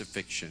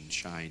crucifixion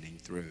shining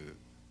through.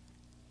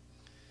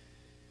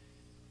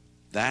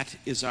 That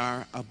is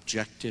our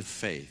objective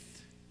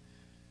faith.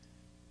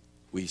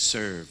 We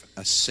serve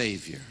a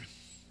Savior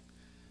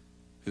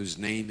whose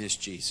name is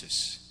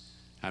Jesus.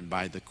 And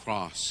by the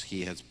cross,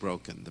 he has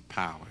broken the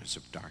powers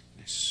of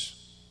darkness.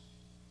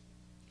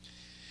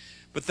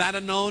 But that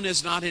alone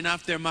is not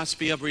enough. There must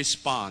be a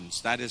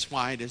response. That is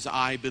why it is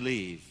I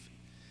believe.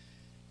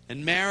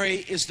 And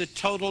Mary is the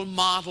total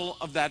model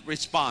of that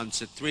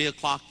response. At 3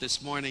 o'clock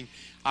this morning,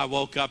 I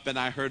woke up and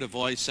I heard a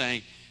voice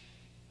saying,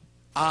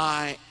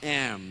 I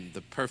am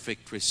the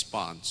perfect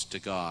response to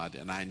God.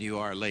 And I knew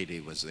Our Lady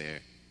was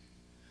there.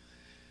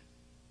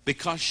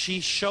 Because she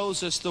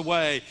shows us the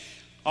way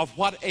of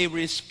what a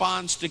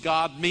response to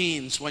God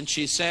means when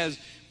she says,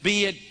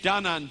 be it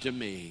done unto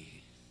me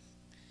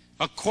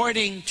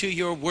according to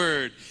your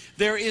word.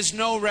 There is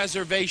no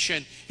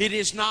reservation. It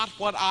is not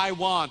what I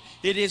want.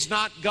 It is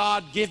not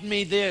God give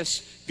me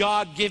this,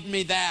 God give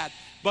me that.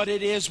 But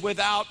it is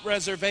without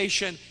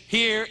reservation.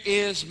 Here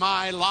is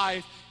my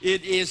life.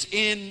 It is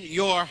in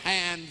your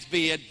hands.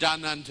 Be it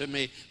done unto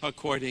me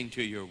according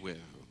to your will.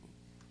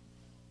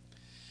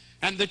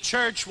 And the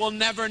church will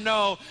never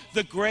know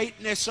the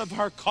greatness of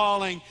her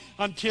calling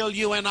until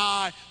you and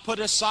I put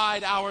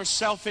aside our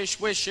selfish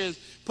wishes,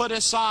 put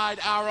aside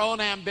our own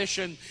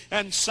ambition,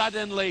 and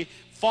suddenly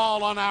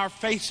fall on our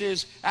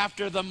faces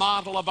after the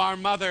model of our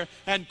mother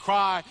and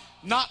cry,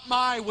 "Not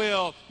my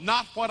will,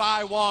 not what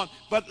I want,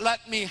 but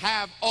let me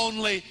have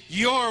only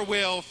your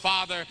will,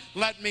 Father.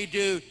 Let me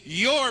do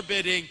your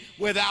bidding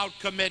without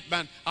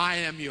commitment. I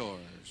am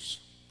yours."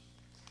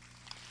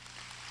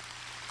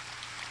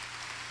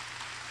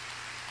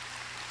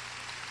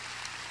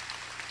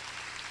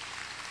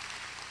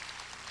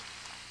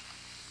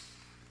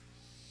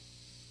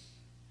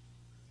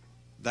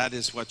 That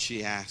is what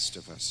she asked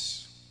of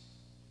us.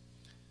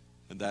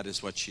 And that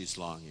is what she's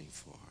longing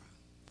for.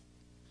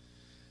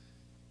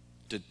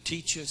 To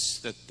teach us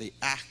that the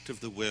act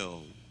of the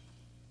will.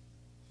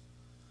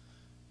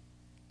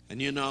 And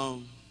you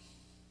know,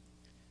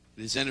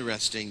 it is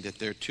interesting that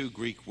there are two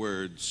Greek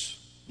words,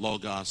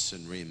 logos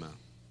and rhema.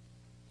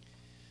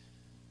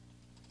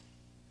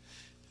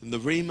 And the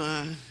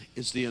rhema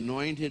is the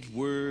anointed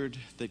word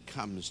that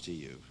comes to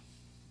you.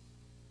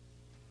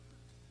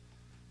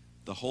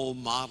 The whole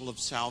model of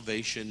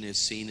salvation is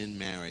seen in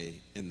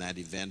Mary in that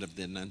event of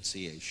the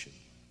Annunciation.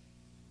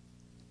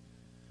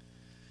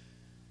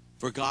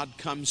 For God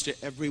comes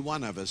to every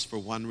one of us for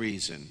one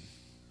reason,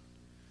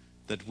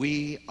 that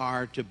we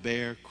are to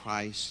bear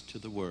Christ to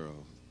the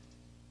world.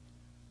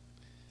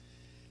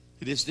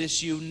 It is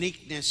this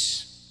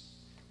uniqueness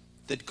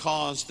that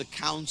caused the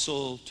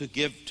council to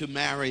give to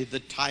Mary the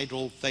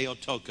title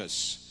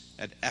Theotokos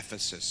at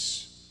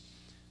Ephesus,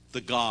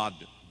 the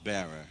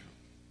God-bearer.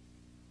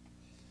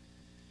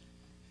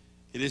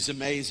 It is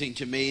amazing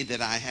to me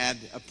that I had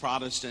a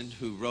Protestant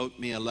who wrote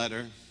me a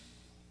letter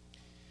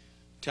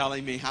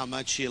telling me how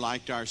much she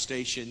liked our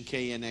station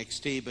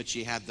KNXT, but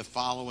she had the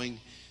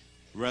following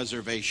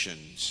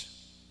reservations.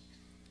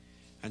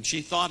 And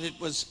she thought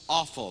it was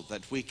awful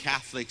that we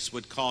Catholics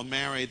would call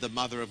Mary the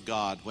Mother of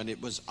God, when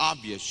it was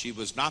obvious she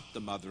was not the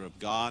Mother of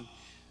God,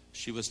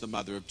 she was the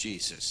Mother of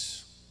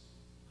Jesus.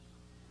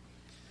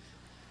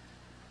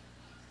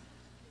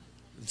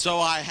 And so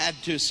I had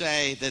to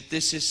say that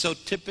this is so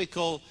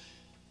typical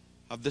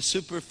of the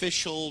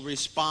superficial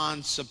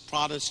response of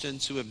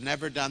Protestants who have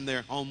never done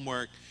their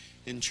homework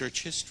in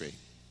church history.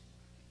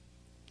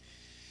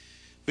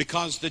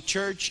 Because the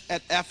church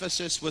at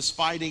Ephesus was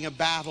fighting a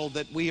battle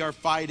that we are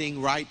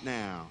fighting right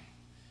now.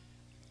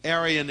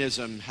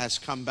 Arianism has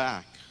come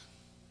back.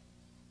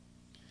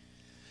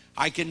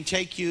 I can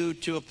take you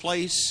to a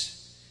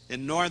place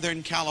in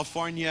Northern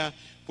California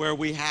where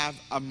we have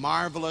a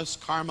marvelous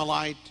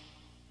Carmelite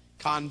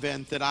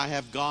convent that I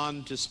have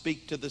gone to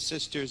speak to the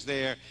sisters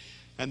there,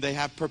 and they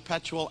have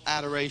perpetual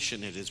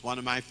adoration. It is one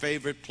of my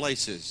favorite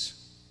places.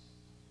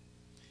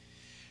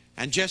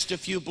 And just a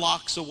few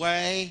blocks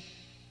away,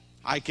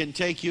 I can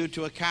take you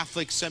to a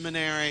Catholic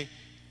seminary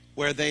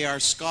where they are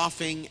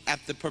scoffing at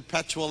the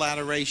perpetual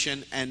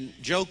adoration and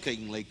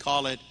jokingly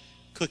call it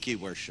cookie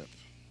worship.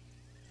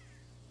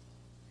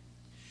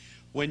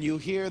 When you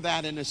hear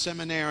that in a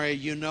seminary,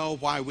 you know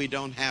why we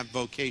don't have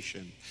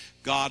vocation.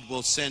 God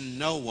will send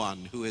no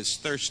one who is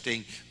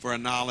thirsting for a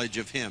knowledge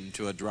of Him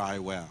to a dry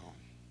well.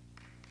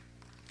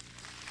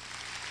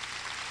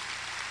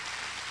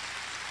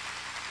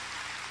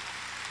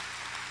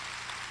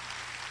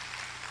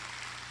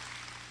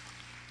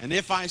 And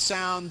if I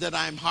sound that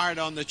I'm hard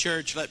on the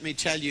church, let me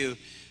tell you,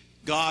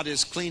 God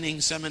is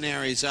cleaning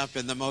seminaries up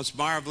in the most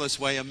marvelous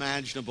way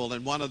imaginable.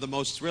 And one of the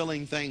most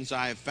thrilling things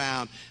I have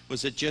found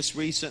was that just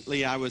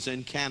recently I was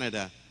in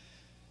Canada,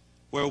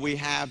 where we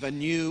have a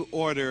new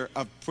order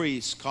of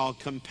priests called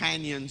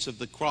Companions of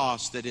the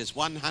Cross that is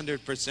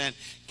 100%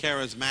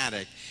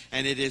 charismatic,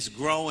 and it is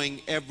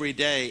growing every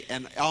day,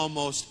 and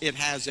almost it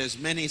has as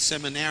many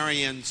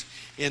seminarians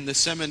in the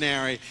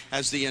seminary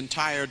as the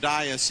entire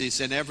diocese,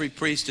 and every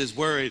priest is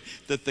worried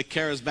that the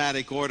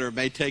charismatic order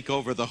may take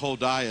over the whole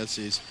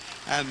diocese,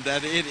 and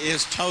that it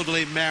is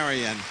totally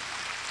Marian.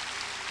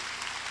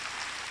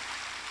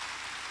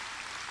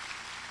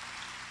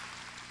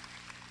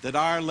 That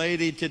Our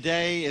Lady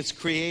today is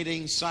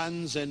creating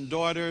sons and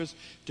daughters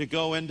to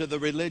go into the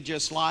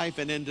religious life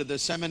and into the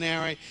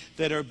seminary,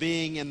 that are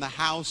being in the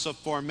house of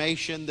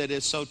formation that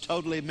is so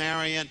totally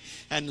Marian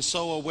and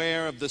so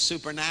aware of the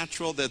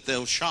supernatural that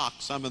they'll shock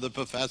some of the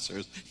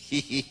professors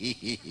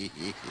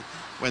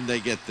when they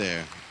get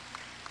there.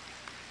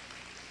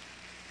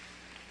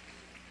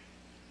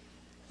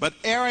 But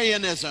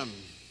Arianism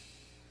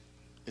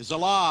is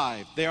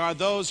alive. There are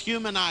those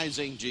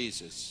humanizing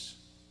Jesus.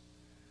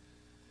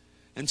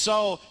 And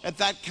so, at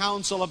that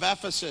council of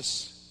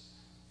Ephesus,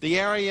 the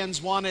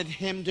Arians wanted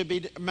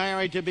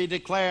Mary to be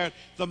declared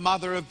the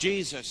mother of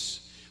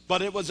Jesus.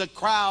 But it was a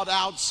crowd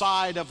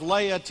outside of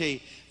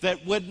laity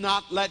that would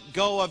not let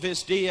go of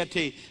his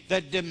deity,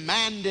 that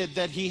demanded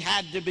that she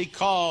had to be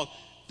called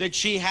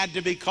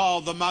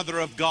the mother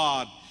of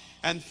God.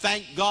 And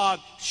thank God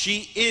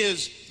she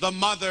is the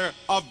mother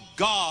of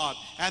God,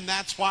 and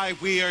that's why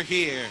we are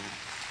here.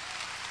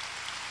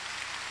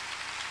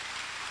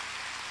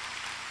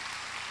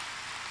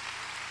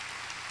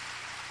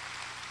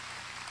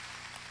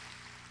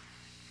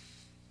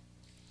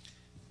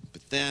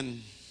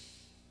 Then,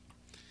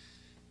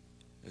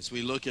 as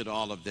we look at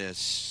all of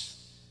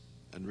this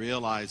and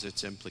realize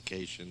its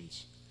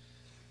implications,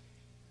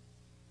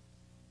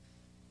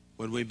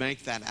 when we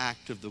make that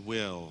act of the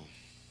will,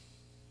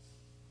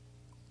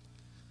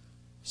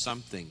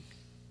 something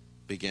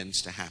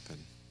begins to happen.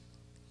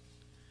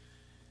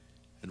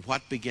 And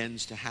what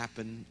begins to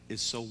happen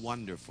is so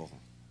wonderful.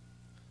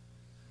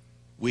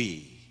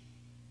 We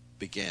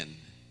begin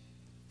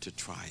to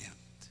triumph.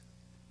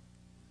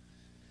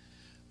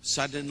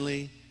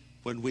 Suddenly,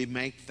 when we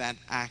make that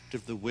act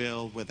of the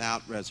will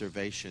without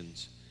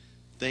reservations,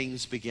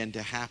 things begin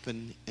to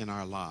happen in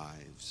our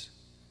lives.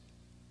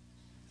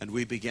 And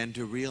we begin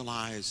to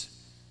realize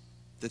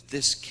that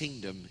this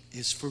kingdom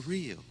is for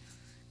real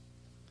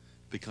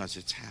because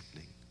it's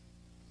happening.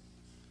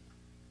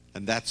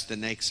 And that's the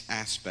next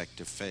aspect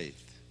of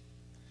faith.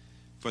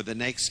 For the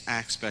next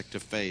aspect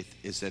of faith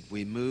is that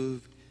we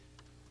move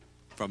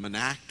from an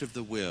act of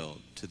the will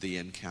to the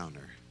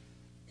encounter.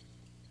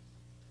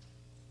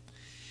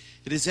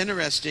 It is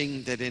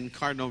interesting that in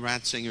Cardinal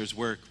Ratzinger's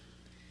work,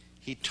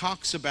 he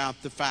talks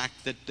about the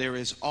fact that there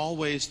is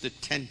always the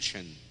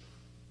tension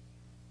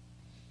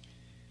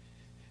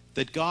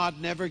that God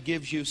never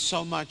gives you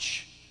so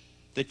much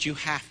that you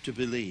have to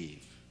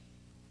believe.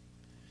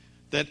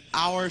 That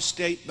our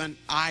statement,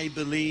 I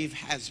believe,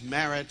 has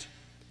merit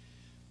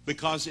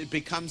because it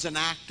becomes an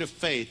act of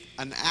faith,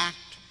 an act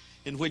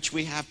in which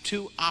we have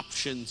two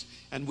options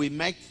and we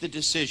make the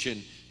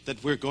decision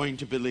that we're going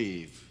to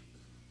believe.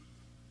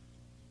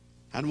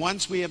 And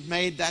once we have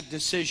made that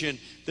decision,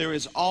 there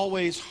is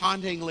always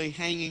hauntingly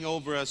hanging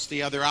over us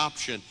the other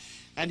option.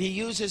 And he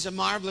uses a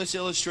marvelous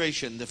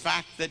illustration, the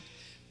fact that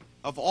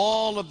of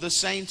all of the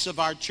saints of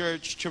our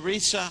church,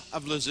 Teresa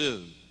of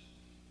Lisieux,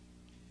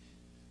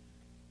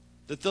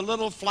 that the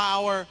little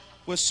flower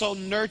was so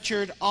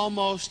nurtured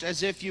almost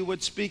as if you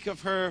would speak of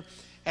her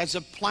as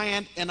a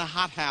plant in a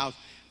hothouse,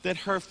 that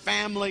her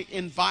family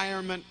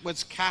environment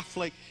was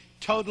Catholic,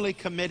 totally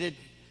committed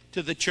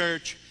to the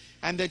church,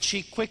 and that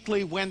she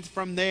quickly went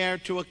from there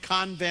to a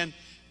convent,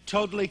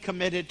 totally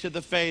committed to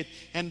the faith,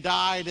 and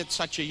died at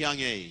such a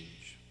young age.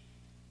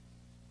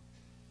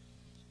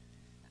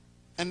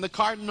 And the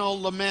cardinal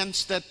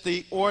laments that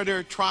the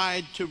order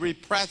tried to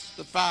repress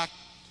the fact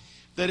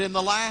that in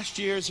the last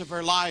years of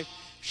her life,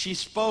 she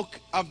spoke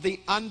of the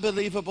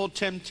unbelievable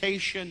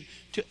temptation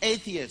to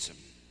atheism,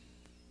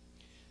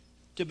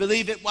 to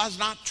believe it was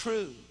not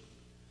true.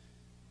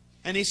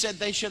 And he said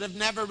they should have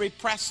never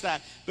repressed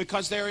that,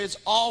 because there is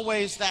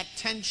always that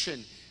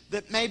tension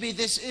that maybe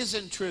this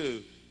isn't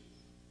true.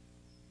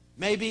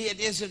 Maybe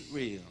it isn't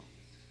real.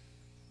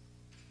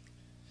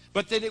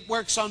 But that it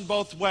works on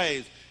both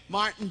ways.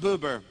 Martin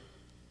Buber,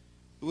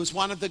 who was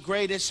one of the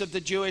greatest of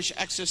the Jewish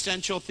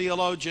existential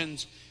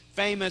theologians,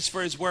 famous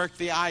for his work,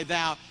 The I,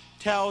 Thou,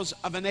 tells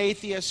of an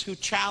atheist who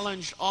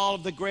challenged all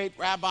of the great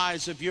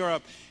rabbis of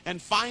Europe.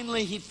 And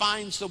finally he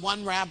finds the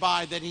one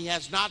rabbi that he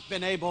has not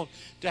been able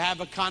to have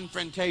a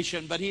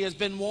confrontation, but he has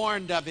been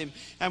warned of him.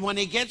 And when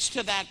he gets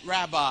to that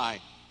rabbi,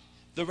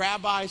 the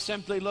rabbi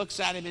simply looks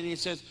at him and he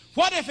says,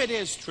 "What if it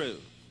is true?"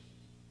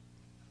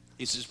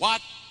 He says,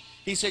 "What?"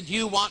 He said,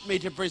 "You want me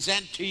to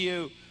present to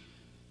you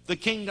the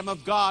kingdom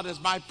of God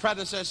as my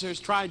predecessors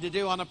tried to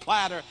do on a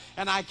platter,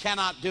 and I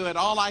cannot do it.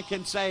 All I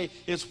can say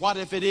is, what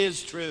if it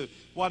is true?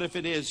 What if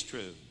it is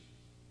true?"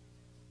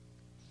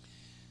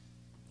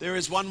 There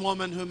is one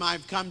woman whom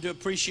I've come to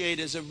appreciate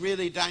as a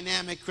really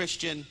dynamic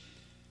Christian.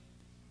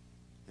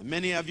 And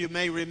many of you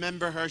may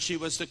remember her. She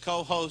was the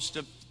co-host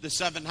of the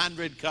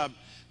 700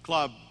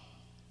 Club,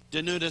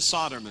 Danuta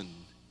Soderman.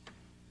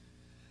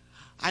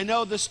 I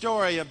know the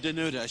story of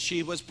Danuta.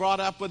 She was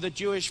brought up with a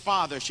Jewish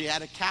father. She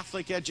had a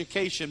Catholic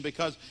education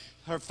because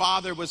her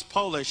father was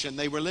Polish, and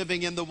they were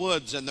living in the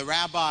woods, and the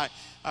rabbi,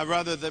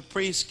 the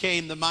priest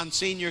came, the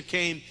Monsignor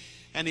came,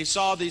 and he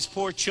saw these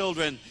poor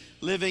children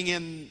living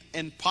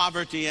in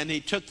poverty, and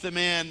he took them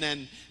in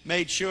and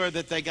made sure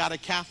that they got a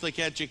Catholic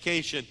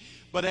education.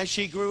 But as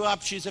she grew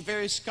up, she's a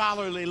very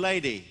scholarly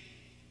lady.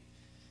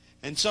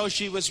 And so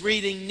she was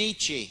reading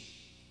Nietzsche,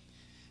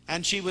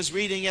 and she was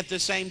reading at the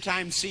same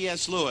time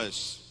C.S.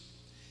 Lewis.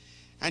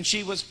 And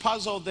she was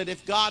puzzled that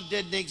if God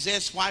didn't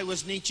exist, why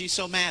was Nietzsche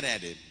so mad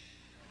at him?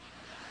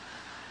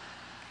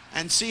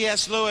 And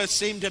C.S. Lewis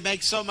seemed to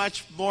make so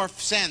much more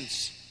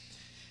sense.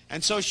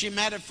 And so she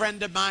met a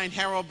friend of mine,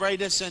 Harold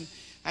Bradison,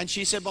 and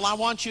she said, "Well, I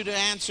want you to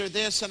answer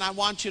this, and I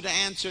want you to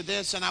answer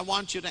this, and I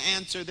want you to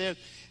answer this."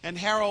 And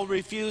Harold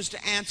refused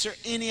to answer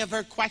any of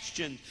her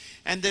questions.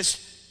 And this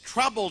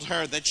troubled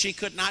her that she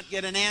could not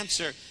get an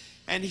answer.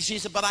 And she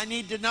said, "But I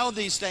need to know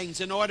these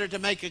things in order to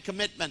make a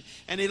commitment."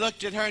 And he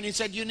looked at her and he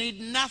said, "You need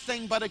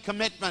nothing but a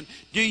commitment.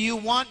 Do you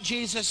want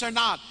Jesus or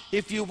not?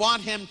 If you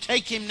want him,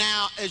 take him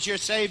now as your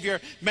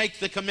Savior, make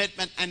the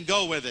commitment and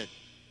go with it."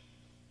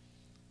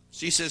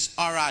 She says,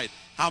 "All right,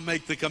 I'll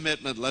make the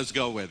commitment, let's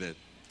go with it."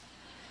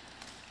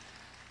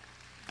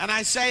 And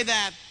I say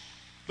that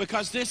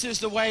because this is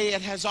the way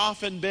it has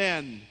often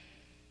been,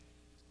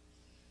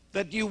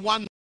 that you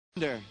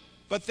wonder.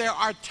 But there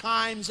are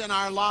times in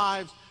our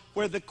lives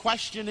where the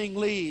questioning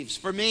leaves.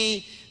 For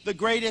me, the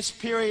greatest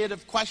period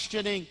of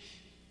questioning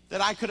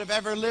that I could have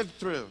ever lived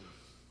through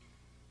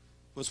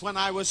was when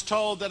I was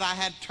told that I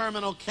had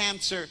terminal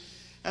cancer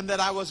and that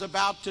I was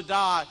about to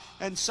die.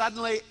 And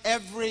suddenly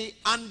every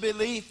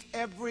unbelief,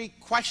 every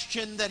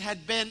question that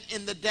had been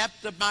in the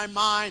depth of my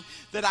mind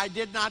that I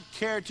did not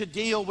care to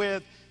deal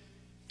with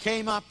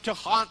came up to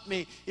haunt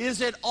me.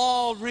 Is it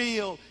all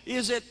real?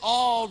 Is it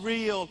all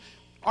real?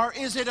 Or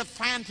is it a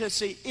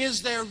fantasy?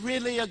 Is there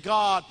really a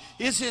God?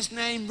 Is his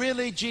name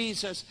really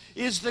Jesus?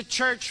 Is the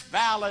church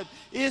valid?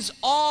 Is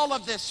all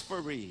of this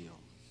for real?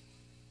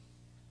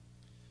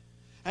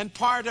 And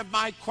part of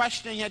my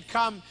questioning had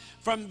come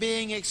from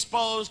being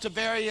exposed to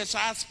various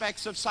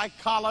aspects of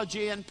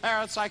psychology and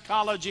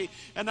parapsychology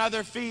and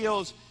other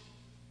fields.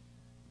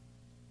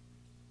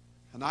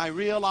 And I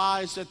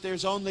realized that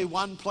there's only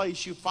one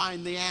place you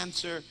find the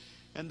answer,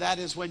 and that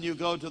is when you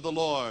go to the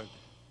Lord.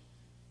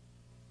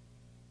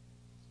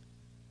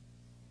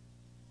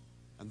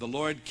 And the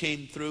Lord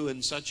came through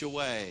in such a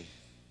way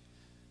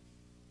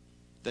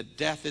that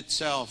death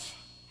itself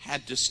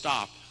had to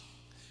stop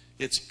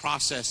its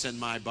process in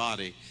my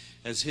body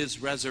as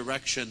his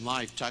resurrection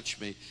life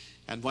touched me.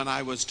 And when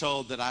I was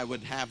told that I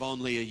would have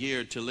only a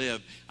year to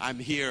live, I'm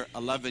here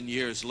 11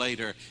 years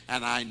later,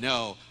 and I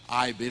know,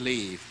 I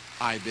believe,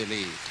 I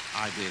believe,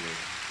 I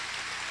believe.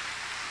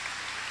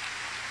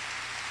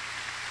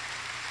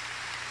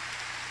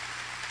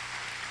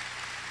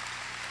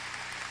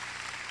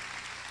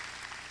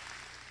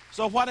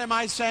 So what am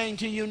I saying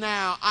to you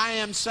now? I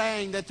am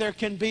saying that there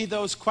can be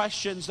those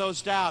questions,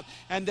 those doubts,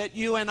 and that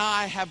you and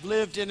I have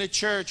lived in a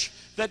church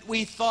that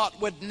we thought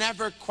would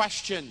never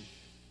question.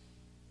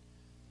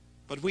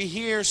 But we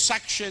hear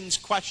sections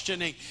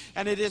questioning,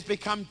 and it has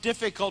become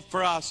difficult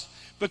for us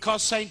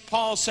because St.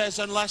 Paul says,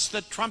 unless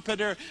the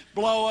trumpeter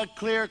blow a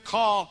clear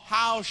call,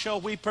 how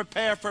shall we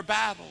prepare for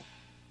battle?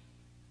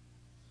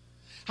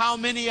 How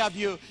many of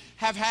you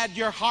have had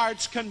your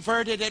hearts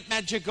converted at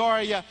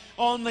Medjugorje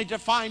only to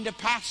find a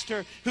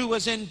pastor who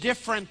was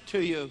indifferent to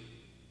you?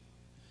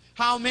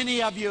 How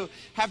many of you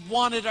have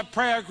wanted a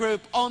prayer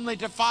group only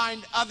to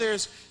find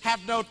others have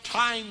no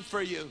time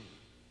for you?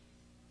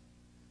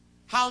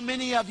 How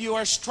many of you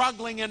are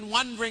struggling and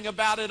wondering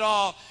about it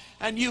all,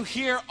 and you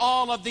hear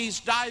all of these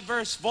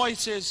diverse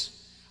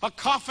voices, a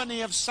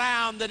cacophony of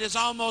sound that is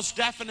almost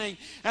deafening,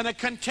 and a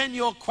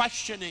continual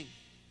questioning?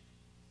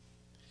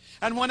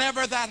 And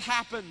whenever that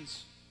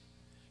happens,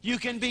 you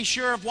can be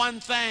sure of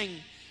one thing.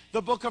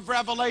 The book of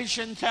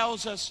Revelation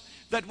tells us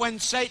that when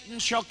Satan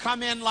shall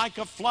come in like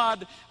a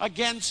flood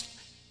against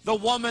the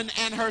woman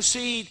and her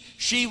seed,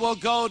 she will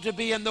go to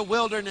be in the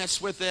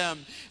wilderness with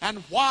them.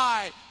 And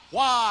why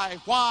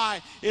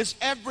is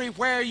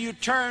everywhere you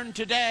turn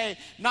today,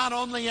 not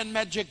only in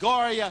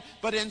Medjugorje,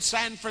 but in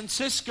San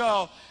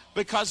Francisco,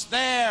 because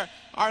there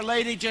Our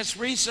Lady just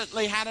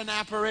recently had an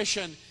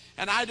apparition.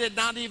 And I did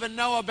not even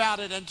know about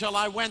it until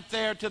I went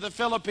there to the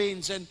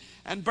Philippines.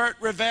 And Bert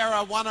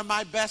Rivera, one of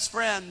my best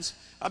friends,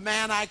 a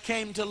man I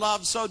came to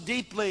love so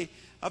deeply,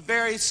 a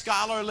very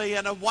scholarly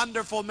and a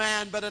wonderful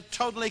man, but a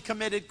totally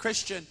committed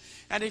Christian.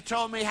 And he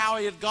told me how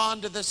he had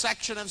gone to the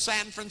section of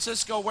San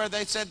Francisco where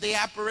they said the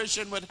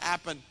apparition would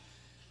happen.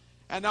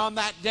 And on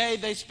that day,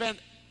 they spent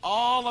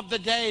all of the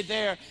day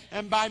there,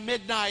 and by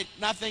midnight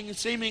nothing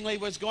seemingly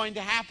was going to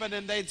happen,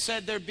 and they'd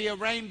said there'd be a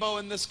rainbow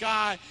in the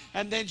sky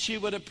and then she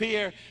would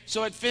appear.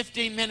 So at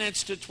 15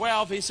 minutes to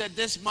 12, he said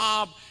this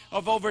mob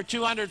of over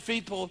 200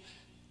 people,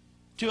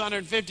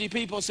 250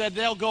 people, said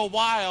they'll go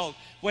wild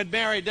when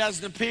Mary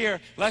doesn't appear.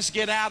 Let's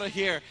get out of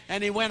here.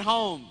 And he went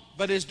home,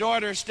 but his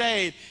daughter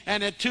stayed,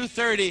 and at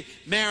 2:30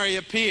 Mary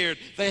appeared.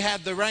 They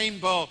had the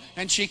rainbow,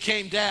 and she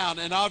came down,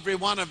 and every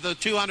one of the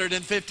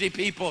 250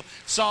 people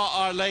saw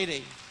Our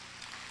Lady.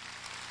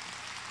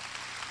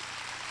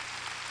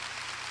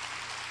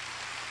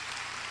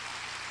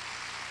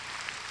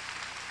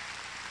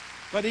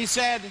 But he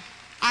said,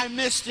 I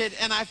missed it,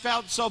 and I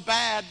felt so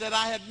bad that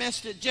I had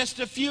missed it. Just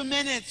a few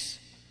minutes.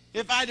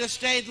 If I'd have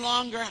stayed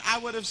longer, I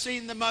would have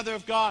seen the Mother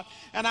of God.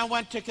 And I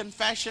went to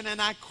confession,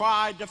 and I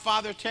cried to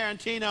Father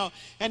Tarantino.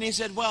 And he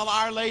said, well,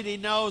 Our Lady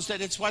knows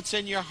that it's what's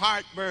in your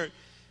heart, Bert.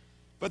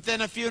 But then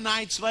a few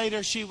nights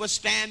later, she was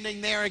standing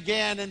there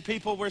again, and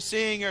people were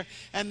seeing her.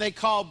 And they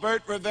called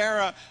Bert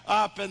Rivera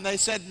up, and they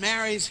said,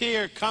 Mary's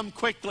here, come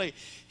quickly.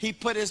 He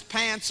put his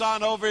pants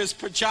on over his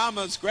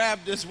pajamas,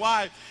 grabbed his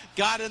wife,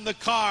 got in the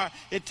car.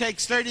 It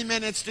takes 30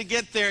 minutes to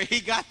get there.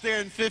 He got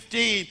there in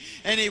 15,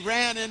 and he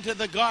ran into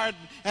the garden,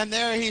 and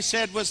there, he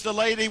said, was the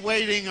lady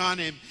waiting on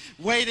him,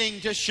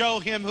 waiting to show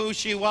him who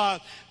she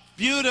was.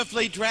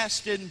 Beautifully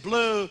dressed in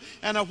blue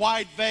and a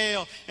white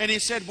veil. And he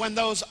said, when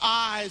those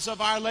eyes of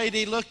Our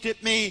Lady looked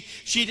at me,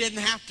 she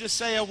didn't have to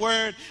say a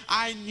word.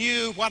 I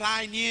knew what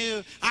I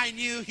knew. I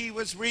knew he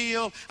was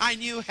real. I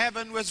knew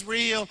heaven was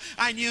real.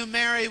 I knew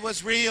Mary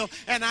was real.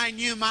 And I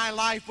knew my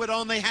life would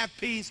only have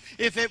peace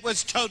if it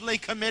was totally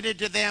committed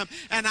to them.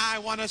 And I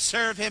want to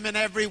serve him in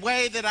every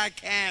way that I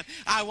can.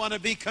 I want to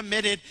be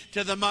committed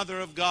to the Mother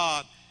of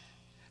God.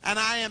 And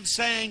I am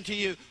saying to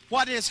you,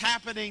 what is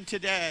happening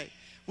today?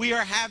 We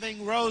are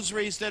having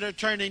rosaries that are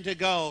turning to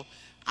gold.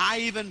 I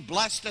even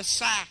blessed a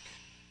sack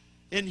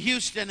in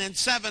Houston, and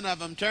 7 of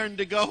them turned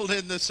to gold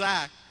in the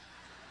sack.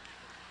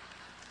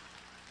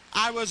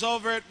 I was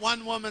over at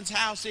one woman's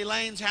house,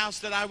 Elaine's house,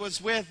 that I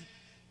was with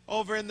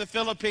over in the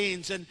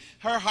Philippines, and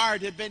her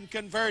heart had been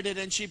converted,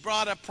 and she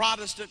brought a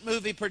Protestant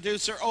movie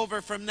producer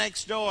over from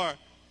next door.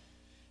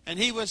 And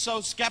he was so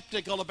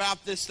skeptical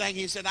about this thing.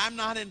 He said, I'm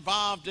not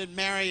involved in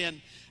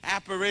Marian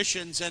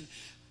apparitions. And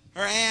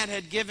her aunt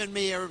had given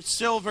me a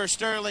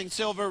sterling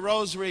silver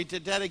rosary to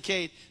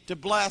dedicate, to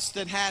bless,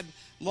 that had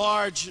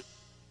large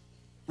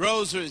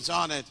rosaries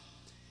on it.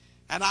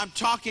 And I'm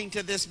talking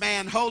to this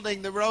man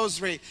holding the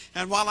rosary,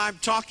 and while I'm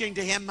talking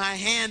to him, my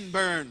hand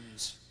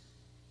burns.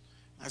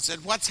 I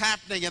said, what's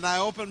happening? And I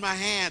opened my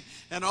hand,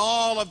 and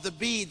all of the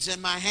beads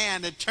in my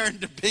hand had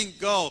turned to pink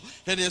gold,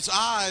 and his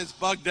eyes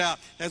bugged out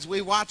as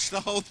we watched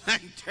the whole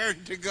thing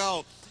turn to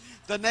gold.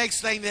 The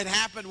next thing that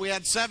happened, we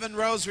had 7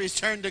 rosaries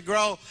turn to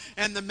gold,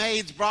 and the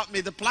maids brought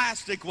me the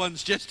plastic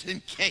ones just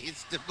in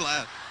case to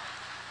bless.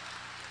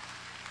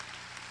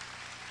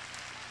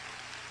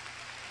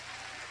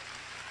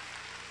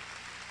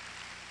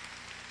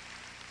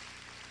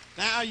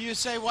 Now you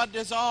say, what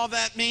does all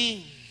that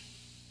mean?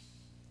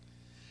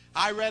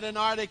 I read an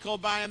article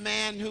by a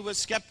man who was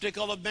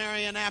skeptical of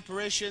Marian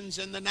apparitions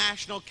in the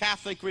National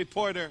Catholic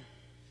Reporter.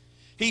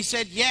 He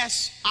said,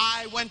 yes,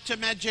 I went to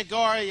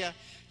Medjugorje.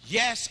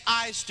 Yes,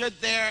 I stood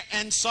there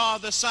and saw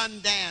the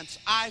sun dance.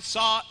 I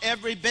saw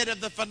every bit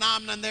of the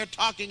phenomenon they're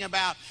talking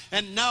about.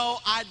 And no,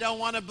 I don't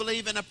want to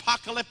believe in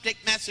apocalyptic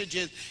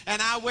messages. And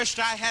I wished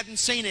I hadn't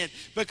seen it,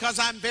 because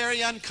I'm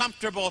very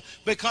uncomfortable,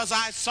 because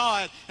I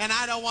saw it and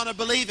I don't want to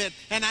believe it.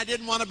 And I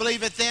didn't want to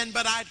believe it then,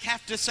 but I'd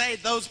have to say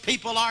those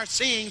people are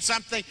seeing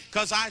something,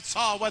 because I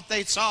saw what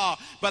they saw.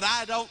 But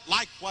I don't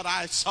like what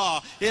I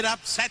saw. It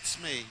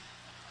upsets me.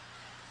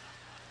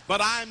 But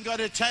I'm going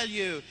to tell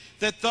you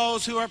that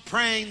those who are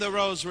praying the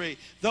rosary,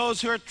 those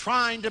who are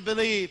trying to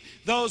believe,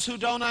 those who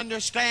don't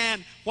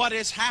understand what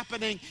is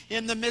happening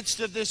in the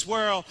midst of this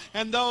world,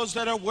 and those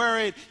that are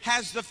worried,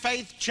 has the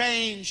faith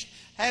changed?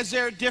 Has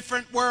there a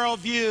different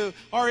worldview?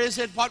 Or is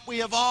it what we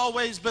have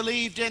always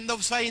believed in, the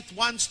faith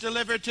once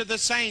delivered to the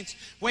saints?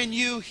 When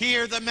you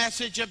hear the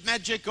message of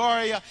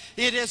Medjugorje,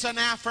 it is an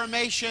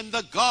affirmation.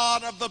 The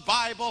God of the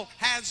Bible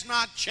has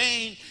not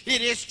changed.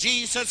 It is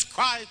Jesus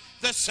Christ,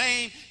 the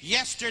same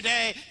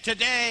yesterday,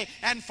 today,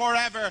 and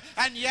forever.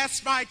 And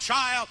yes, my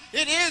child,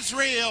 it is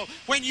real.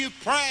 When you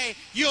pray,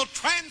 you'll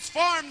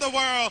transform the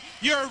world.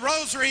 Your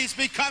rosaries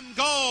become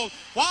gold.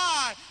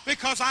 Why?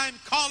 Because I'm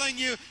calling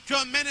you to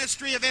a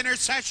ministry of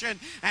intercession.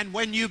 And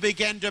when you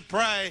begin to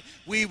pray,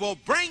 we will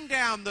bring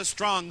down the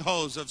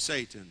strongholds of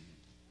Satan.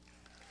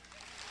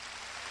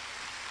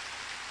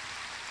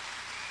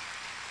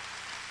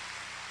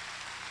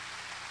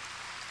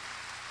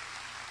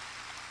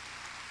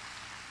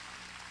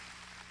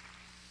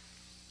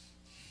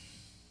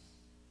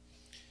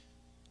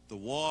 The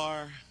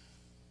war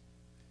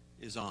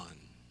is on.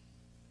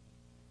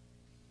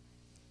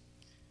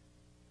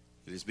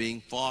 It is being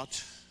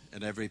fought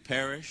in every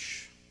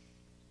parish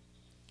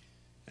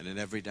and in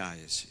every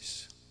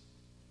diocese.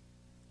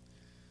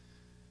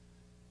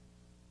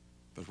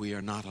 But we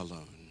are not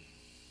alone.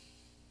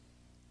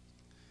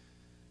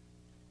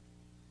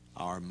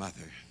 Our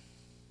mother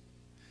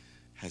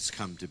has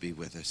come to be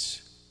with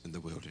us in the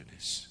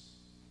wilderness.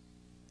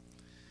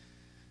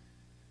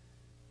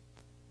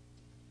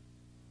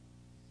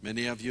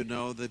 Many of you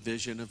know the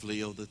vision of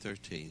Leo the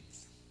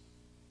 13th.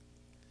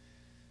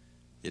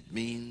 It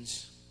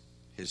means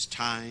his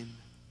time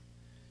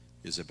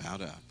is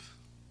about up,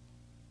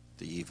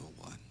 the evil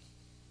one.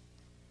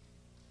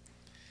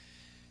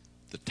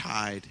 The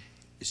tide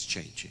is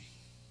changing.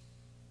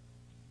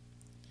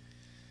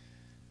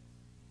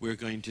 We're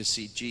going to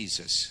see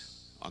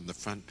Jesus on the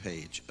front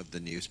page of the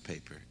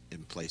newspaper in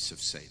place of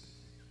Satan.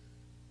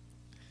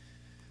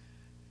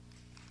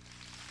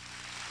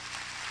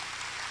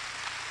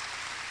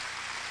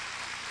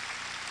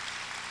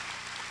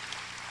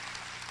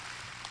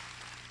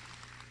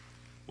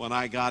 When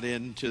I got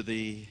into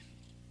the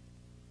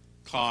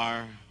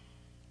car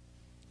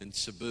in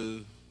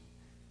Cebu,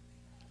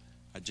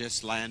 I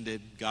just landed,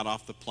 got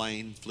off the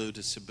plane, flew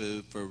to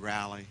Cebu for a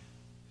rally.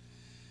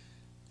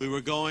 We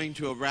were going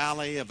to a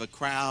rally of a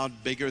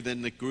crowd bigger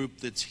than the group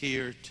that's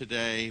here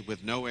today,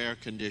 with no air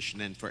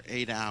conditioning. For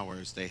 8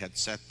 hours they had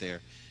sat there,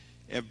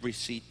 every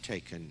seat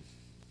taken,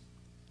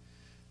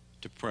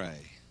 to pray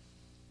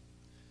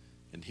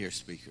and hear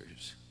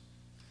speakers.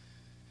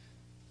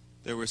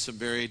 There were some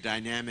very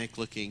dynamic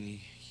looking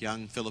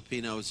young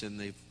Filipinos in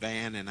the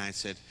van, and I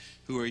said,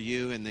 "Who are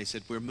you?" And they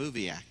said, "We're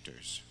movie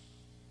actors."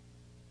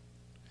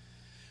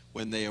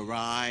 When they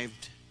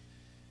arrived,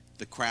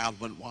 the crowd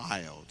went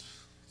wild,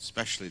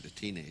 especially the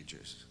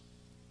teenagers.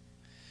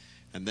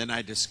 And then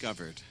I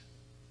discovered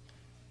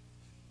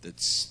that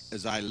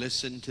as I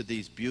listened to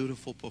these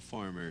beautiful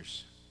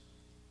performers,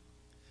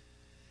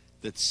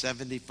 that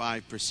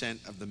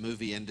 75% of the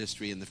movie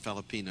industry in the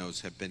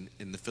Philippines have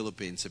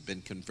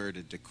been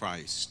converted to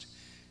Christ,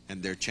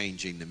 and they're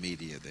changing the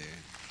media there.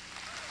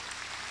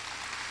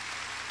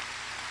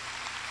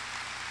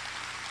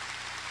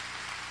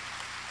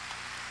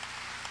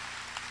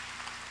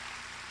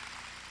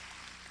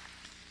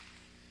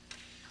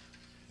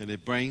 And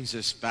it brings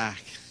us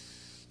back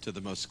to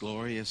the most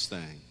glorious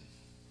thing.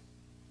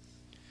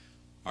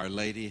 Our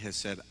Lady has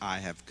said, I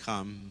have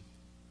come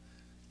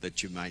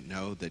that you might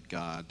know that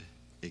God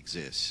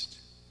exists.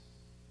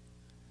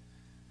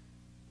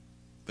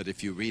 But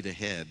if you read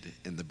ahead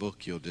in the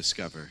book, you'll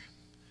discover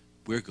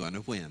we're going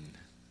to win.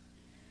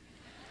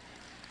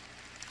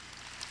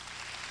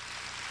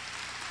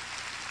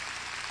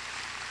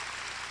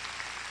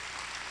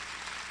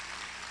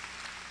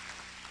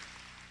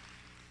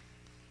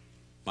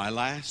 My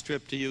last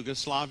trip to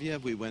Yugoslavia,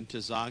 we went to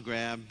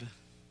Zagreb.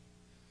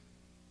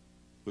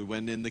 We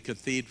went in the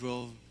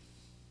cathedral.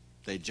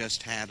 They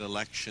just had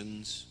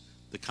elections.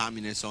 The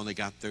communists only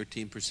got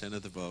 13%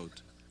 of the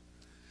vote.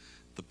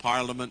 The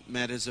parliament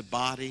met as a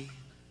body,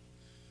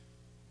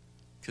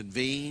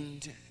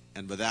 convened,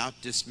 and without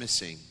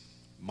dismissing,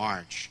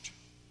 marched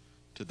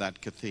to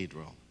that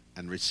cathedral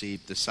and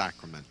received the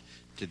sacrament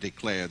to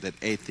declare that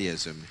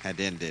atheism had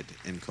ended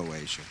in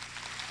Croatia.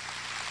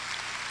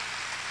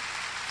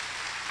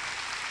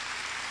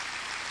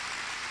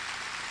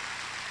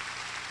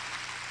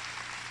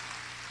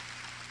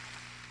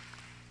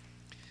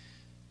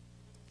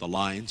 The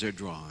lines are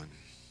drawn,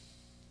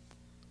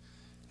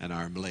 and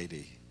Our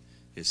Lady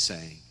is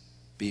saying,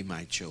 be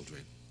my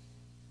children.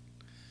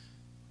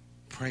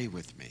 Pray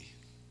with me.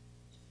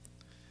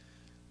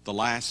 The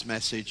last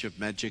message of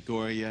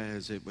Medjugorje,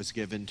 as it was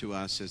given to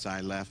us as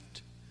I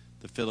left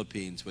the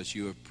Philippines, was,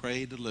 you have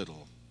prayed a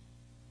little,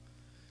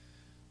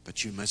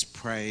 but you must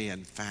pray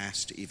and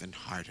fast even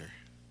harder.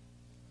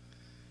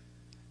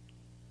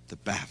 The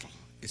battle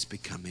is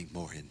becoming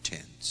more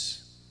intense.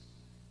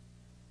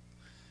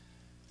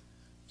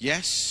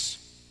 Yes,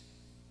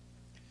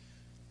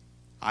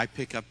 I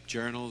pick up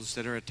journals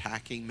that are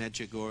attacking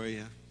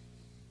Medjugorje.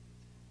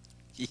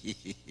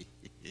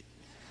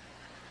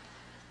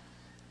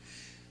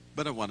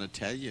 But I want to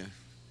tell you,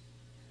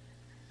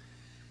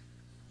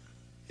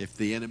 if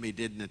the enemy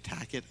didn't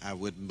attack it, I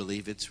wouldn't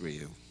believe it's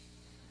real.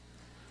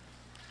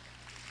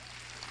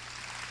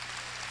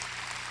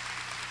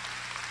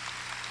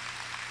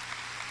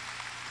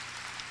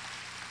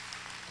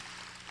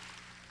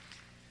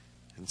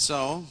 And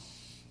so,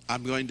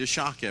 I'm going to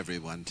shock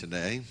everyone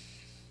today.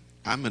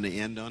 I'm going to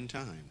end on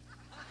time.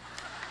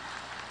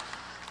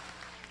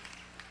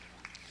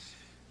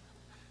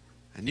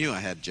 I knew I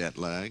had jet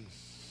lag.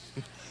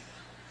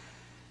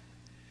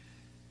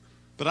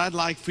 But I'd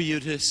like for you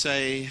to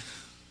say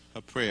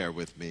a prayer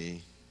with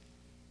me.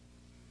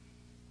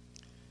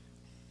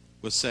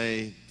 We'll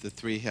say the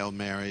 3 Hail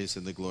Marys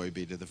and the Glory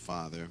be to the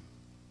Father.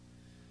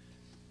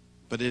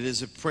 But it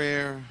is a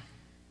prayer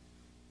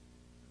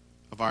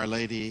of Our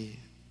Lady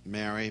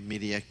Mary,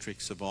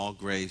 mediatrix of all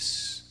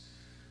grace,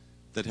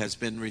 that has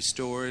been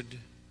restored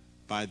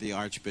by the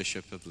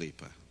Archbishop of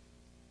Lipa.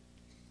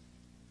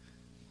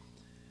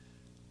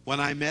 When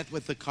I met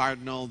with the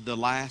Cardinal, the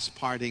last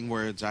parting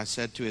words, I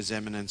said to His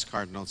Eminence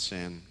Cardinal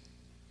Sin,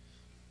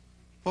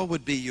 what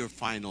would be your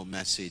final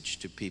message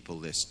to people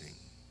listening?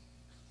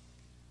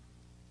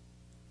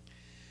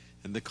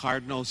 And the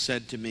Cardinal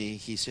said to me,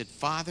 he said,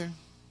 Father,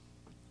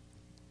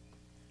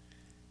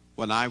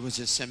 when I was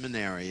a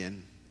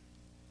seminarian,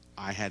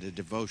 I had a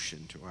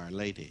devotion to Our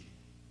Lady.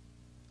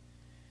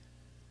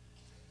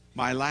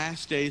 My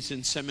last days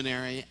in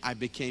seminary, I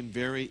became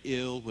very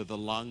ill with a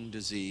lung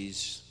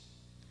disease.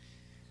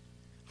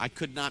 I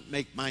could not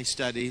make my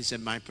studies,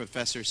 and my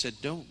professor said,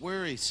 don't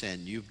worry,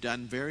 Sen, you've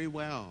done very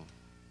well.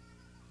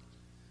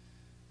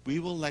 We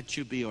will let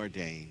you be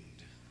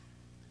ordained.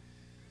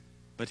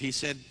 But he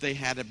said they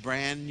had a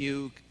brand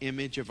new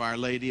image of Our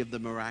Lady of the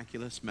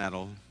Miraculous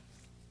Medal,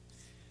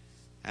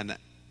 and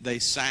they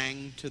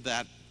sang to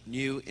that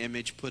new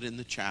image put in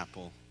the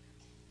chapel.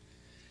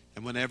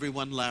 And when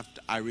everyone left,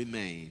 I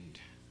remained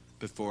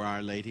before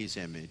Our Lady's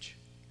image.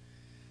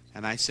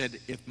 And I said,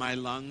 if my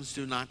lungs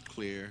do not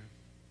clear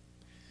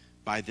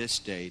by this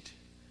date,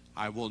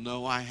 I will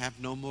know I have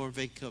no more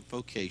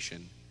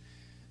vocation,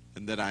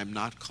 and that I am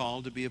not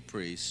called to be a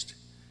priest,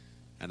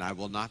 and I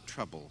will not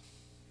trouble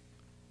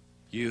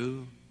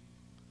you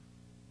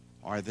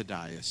or the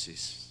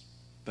diocese.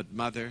 But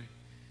Mother,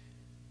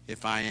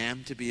 if I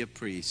am to be a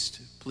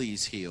priest,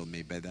 please heal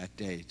me by that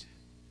date.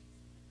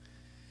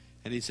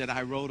 And he said,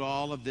 I wrote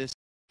all of this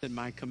in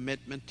my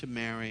commitment to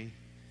Mary.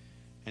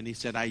 And he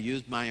said, I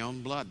used my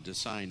own blood to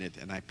sign it,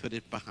 and I put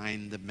it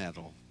behind the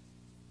medal.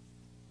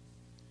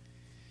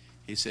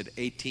 He said,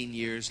 18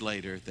 years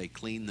later, they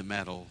cleaned the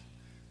medal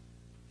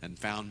and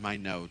found my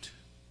note,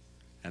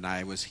 and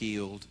I was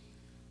healed,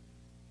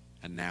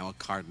 and now a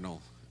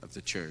cardinal of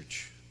the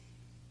church.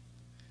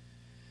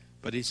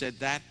 But he said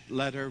that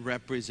letter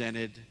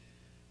represented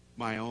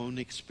my own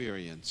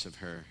experience of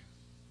her.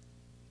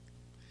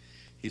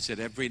 He said,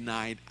 every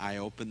night I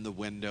open the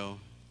window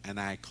and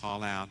I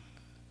call out,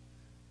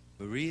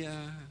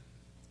 Maria,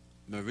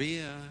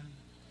 Maria,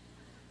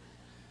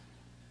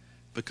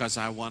 because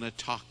I want to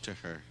talk to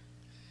her.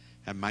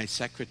 And my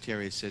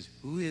secretary said,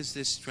 who is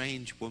this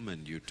strange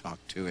woman you talk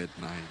to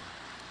at night?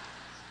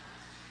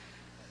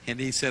 And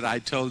he said, I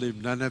told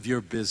him, none of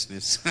your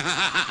business.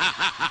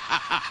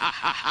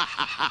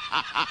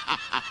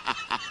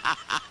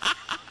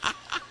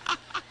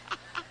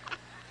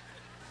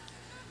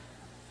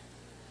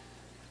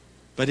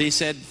 But he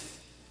said,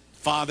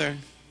 Father,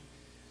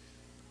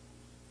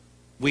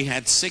 we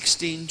had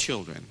 16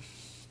 children,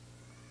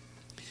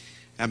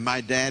 and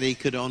my daddy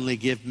could only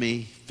give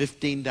me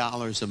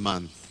 $15 a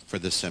month for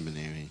the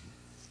seminary.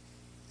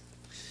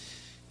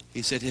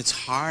 He said, it's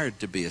hard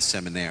to be a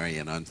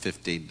seminarian on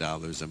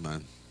 $15 a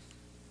month.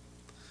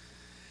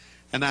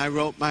 And I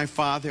wrote my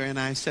father and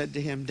I said to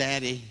him,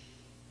 Daddy,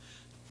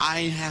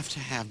 I have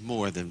to have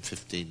more than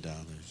 $15.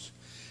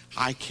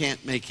 I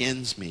can't make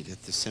ends meet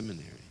at the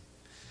seminary.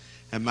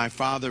 And my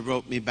father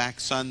wrote me back,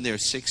 son,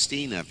 there's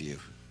 16 of you.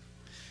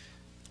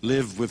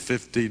 Live with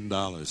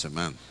 $15 a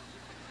month.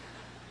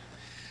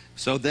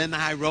 So then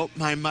I wrote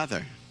my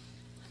mother.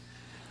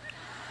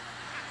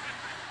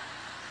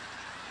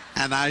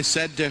 And I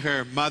said to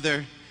her,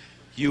 Mother,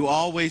 you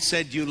always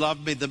said you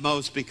loved me the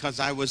most because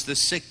I was the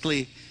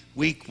sickly,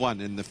 weak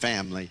one in the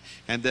family,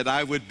 and that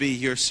I would be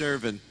your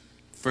servant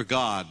for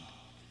God.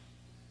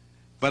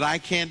 But I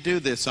can't do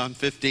this on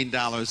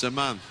 $15 a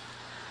month.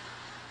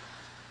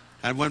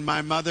 And when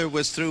my mother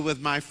was through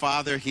with my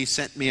father, he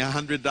sent me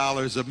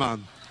 $100 a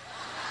month.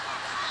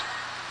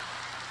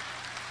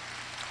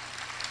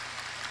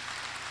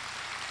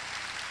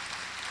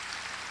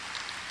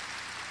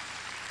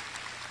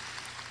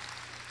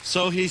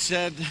 So he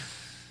said,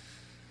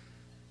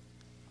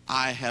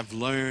 I have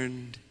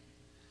learned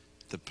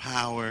the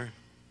power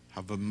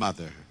of a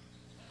mother.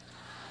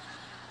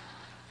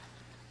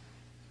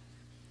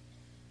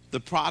 The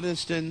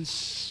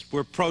Protestants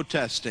were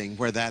protesting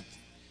where that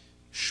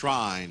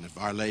shrine of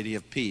Our Lady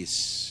of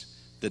Peace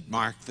that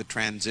marked the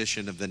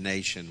transition of the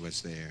nation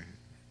was there.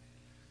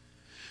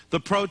 The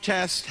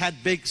protest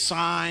had big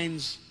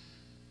signs.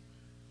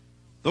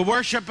 The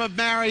worship of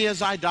Mary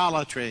is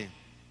idolatry.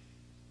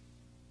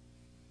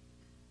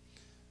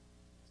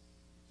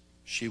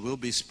 She will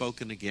be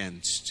spoken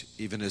against,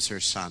 even as her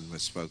son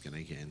was spoken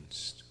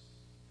against.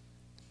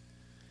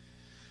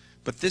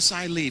 But this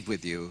I leave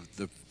with you,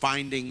 the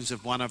findings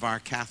of one of our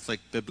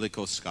Catholic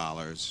biblical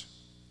scholars,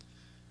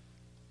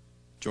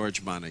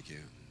 George Montague.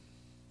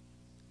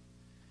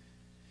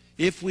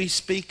 If we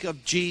speak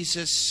of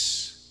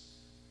Jesus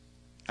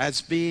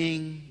as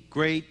being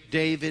great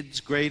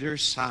David's greater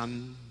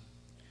son,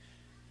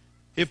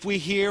 if we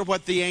hear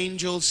what the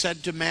angel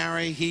said to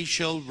Mary, he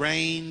shall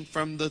reign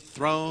from the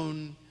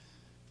throne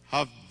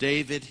of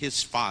David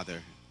his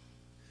father,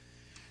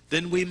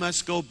 then we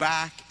must go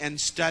back and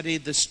study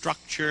the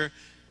structure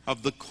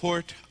of the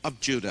court of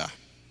Judah,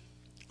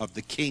 of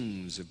the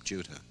kings of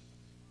Judah.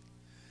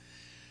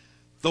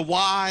 The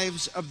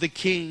wives of the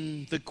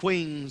king, the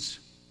queens,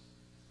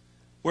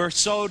 were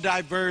so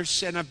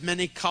diverse and of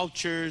many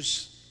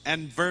cultures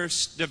and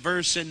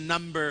diverse in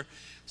number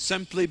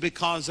simply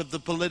because of the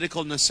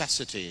political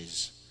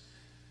necessities.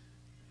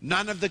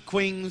 None of the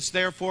queens,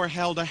 therefore,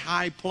 held a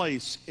high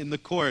place in the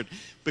court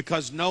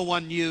because no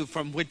one knew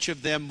from which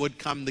of them would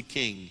come the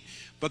king.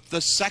 But the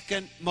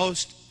second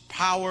most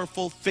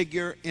powerful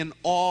figure in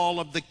all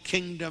of the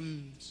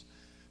kingdoms,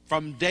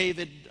 from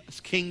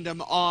David's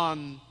kingdom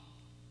on,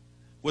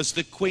 was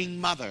the Queen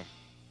Mother.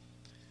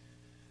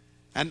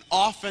 And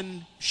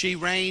often she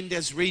reigned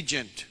as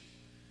regent.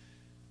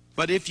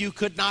 But if you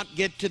could not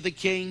get to the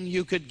king,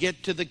 you could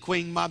get to the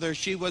Queen Mother.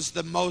 She was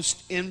the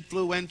most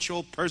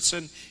influential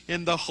person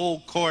in the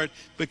whole court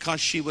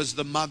because she was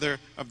the mother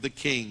of the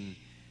king.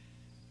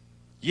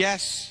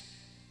 Yes,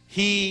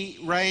 he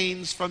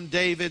reigns from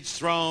David's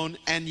throne,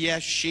 and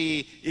yes,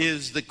 she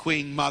is the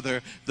Queen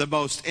Mother, the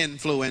most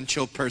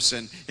influential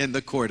person in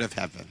the court of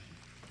heaven.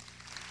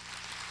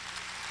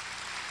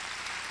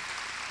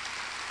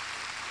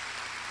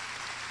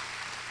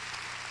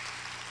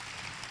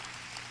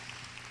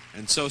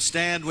 And so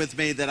stand with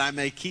me that I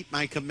may keep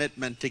my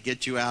commitment to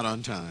get you out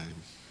on time.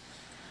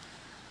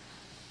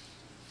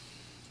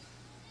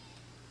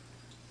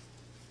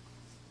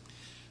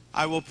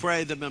 I will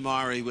pray the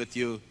Memorare with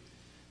you.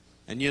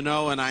 And you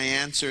know, when I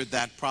answered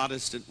that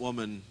Protestant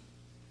woman,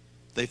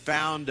 they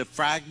found a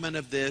fragment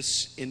of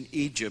this in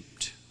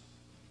Egypt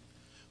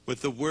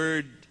with the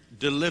word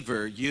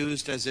deliver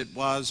used as it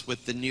was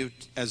with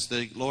as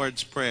the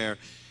Lord's Prayer.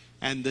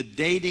 And the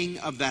dating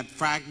of that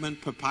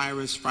fragment,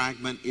 papyrus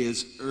fragment,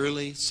 is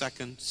early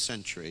 2nd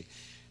century.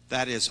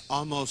 That is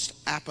almost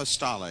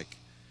apostolic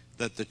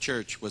that the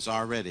church was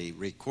already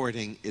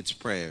recording its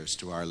prayers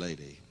to Our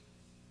Lady.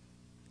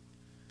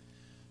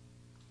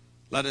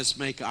 Let us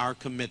make our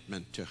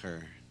commitment to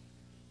her.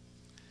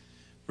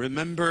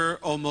 Remember,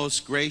 O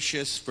most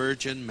gracious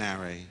Virgin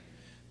Mary,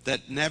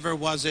 that never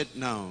was it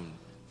known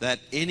that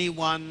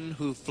anyone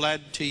who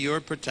fled to your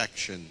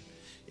protection,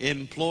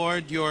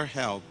 implored your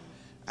help,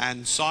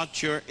 and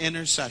sought your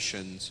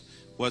intercessions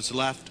was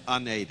left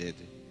unaided.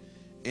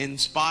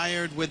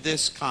 Inspired with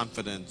this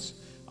confidence,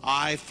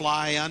 I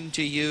fly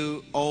unto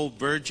you, O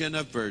Virgin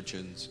of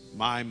Virgins,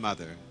 my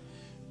Mother.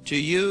 To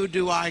you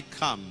do I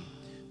come.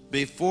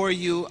 Before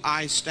you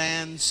I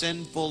stand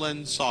sinful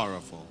and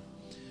sorrowful.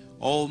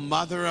 O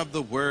Mother of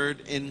the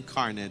Word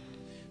incarnate,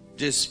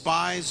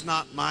 despise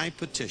not my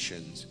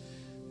petitions,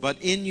 but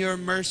in your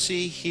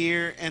mercy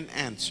hear and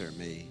answer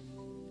me.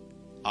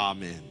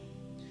 Amen.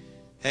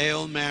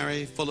 Hail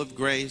Mary, full of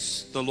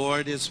grace, the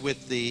Lord is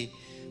with thee.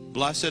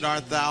 Blessed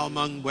art thou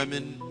among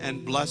women,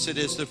 and blessed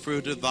is the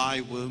fruit of thy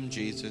womb,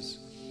 Jesus.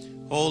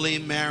 Holy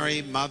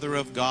Mary, Mother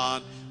of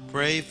God,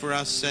 pray for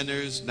us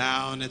sinners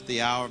now and at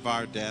the hour of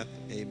our death.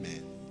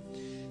 Amen.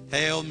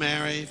 Hail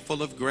Mary,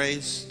 full of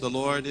grace, the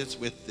Lord is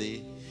with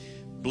thee.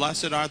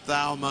 Blessed art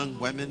thou among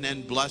women,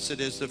 and blessed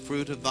is the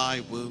fruit of thy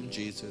womb,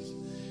 Jesus.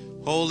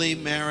 Holy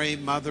Mary,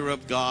 Mother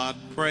of God,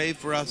 pray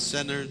for us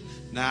sinners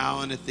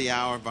now and at the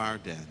hour of our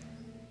death.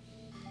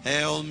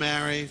 Hail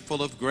Mary,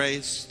 full of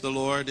grace, the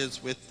Lord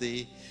is with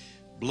thee.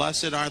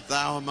 Blessed art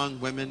thou among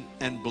women,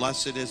 and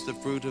blessed is the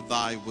fruit of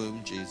thy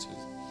womb, Jesus.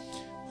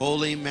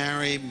 Holy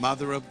Mary,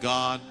 Mother of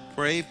God,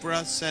 pray for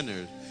us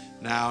sinners,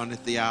 now and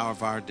at the hour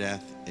of our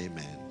death.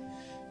 Amen.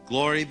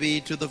 Glory be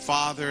to the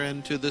Father,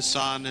 and to the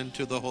Son, and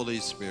to the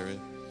Holy Spirit,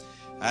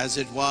 as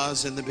it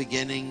was in the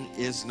beginning,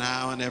 is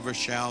now, and ever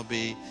shall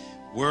be,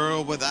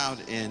 world without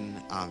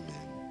end.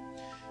 Amen.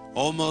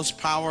 O most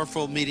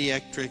powerful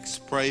mediatrix,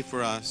 pray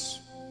for us.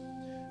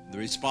 The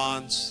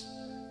response,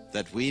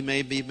 that we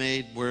may be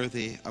made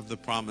worthy of the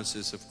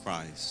promises of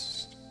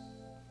Christ.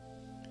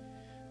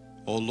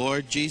 O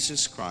Lord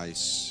Jesus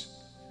Christ,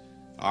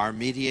 our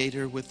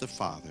mediator with the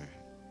Father,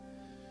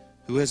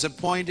 who has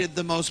appointed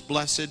the most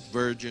blessed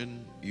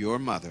Virgin, your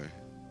mother,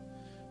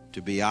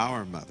 to be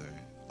our mother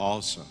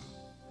also,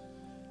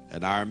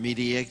 and our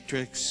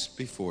mediatrix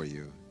before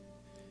you,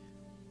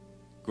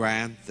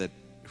 grant that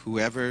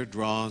whoever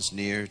draws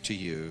near to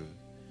you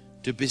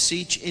to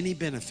beseech any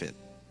benefit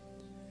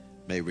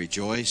may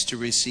rejoice to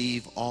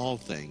receive all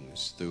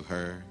things through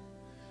her,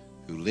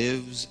 who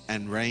lives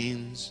and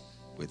reigns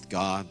with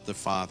God the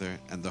Father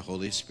and the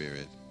Holy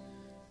Spirit,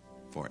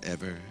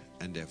 forever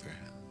and ever.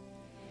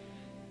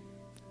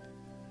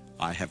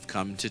 I have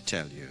come to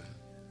tell you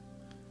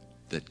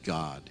that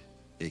God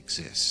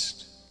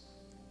exists.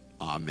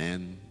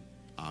 Amen,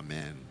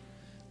 amen.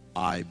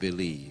 I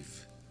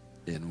believe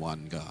in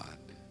one God.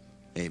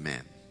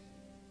 Amen.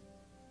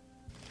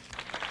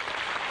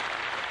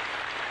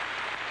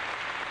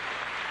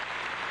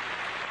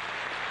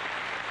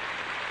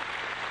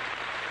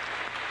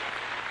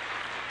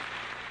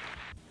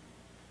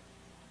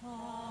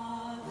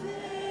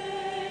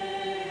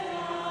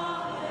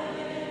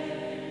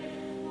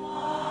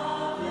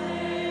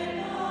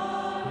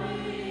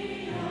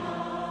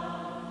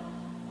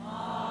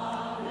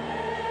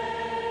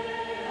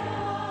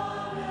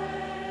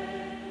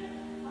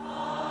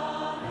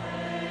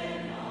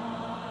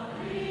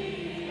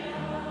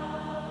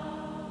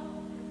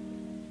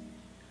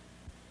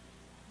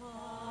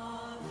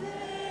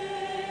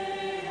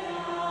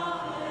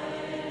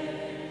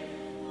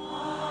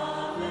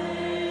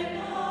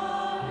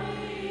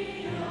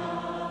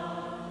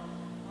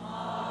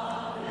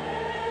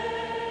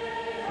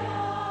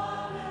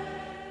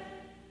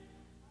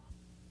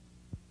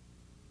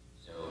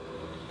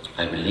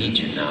 I will lead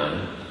you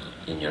now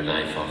in your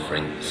life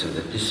offering so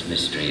that this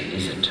mystery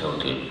is a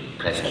total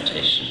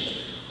presentation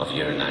of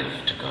your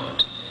life to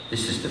God.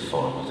 This is the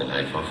form of the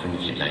life offering.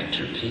 If you'd like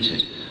to repeat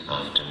it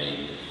after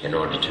me in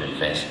order to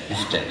invest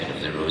this decade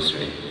of the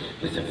Rosary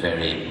with a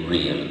very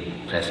real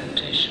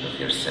presentation of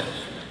yourself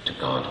to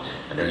God.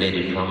 And Our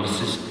Lady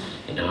promises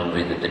in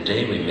Hungary that the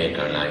day we make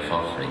our life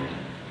offering,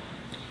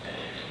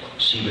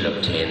 she will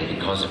obtain,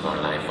 because of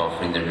our life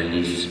offering, the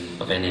release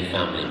of any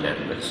family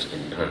members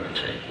in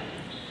purgatory.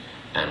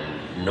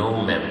 And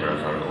no member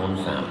of our own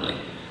family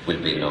will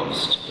be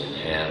lost in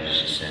hell,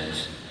 she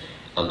says,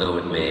 although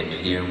it may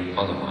appear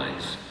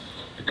otherwise,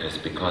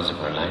 because of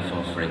our life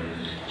offering,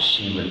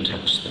 she will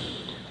touch them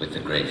with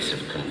the grace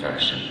of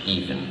conversion,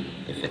 even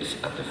if it's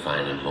at the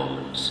final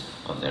moments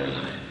of their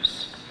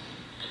lives.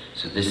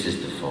 So this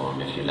is the form,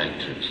 if you like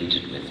to repeat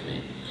it with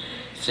me.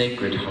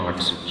 Sacred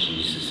Hearts of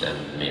Jesus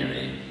and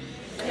Mary,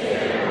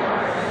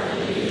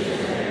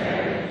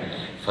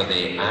 for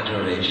the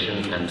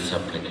adoration and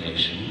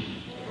supplication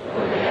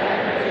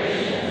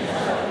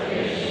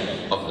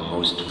of the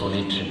Most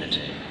Holy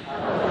Trinity,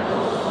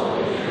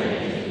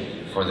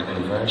 for the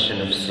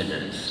conversion of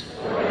sinners,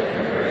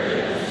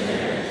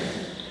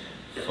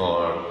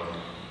 for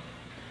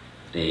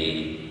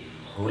the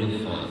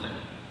Holy Father,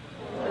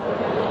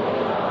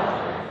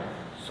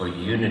 for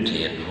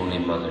unity in Holy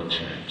Mother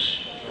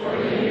Church,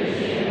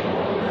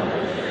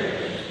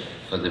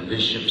 for the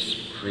bishops,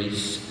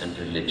 priests and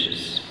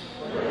religious,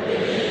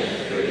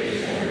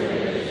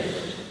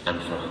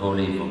 and for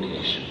holy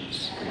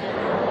vocations,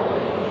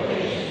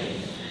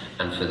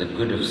 and for the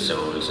good of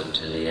souls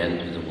until the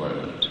end of the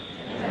world.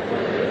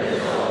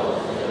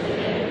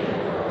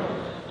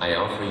 I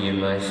offer you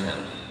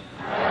myself,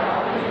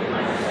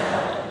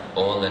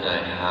 all that I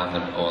have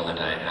and all that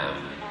I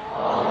am,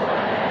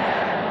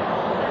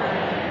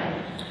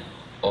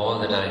 all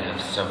that I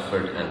have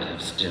suffered and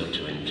have still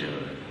to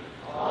endure,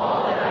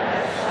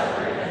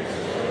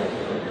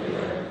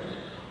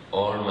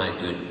 all my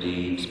good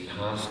deeds,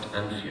 past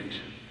and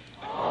future,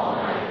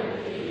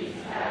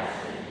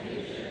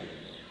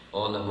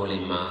 all the holy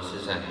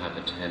masses I have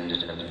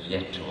attended and have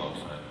yet to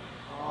offer,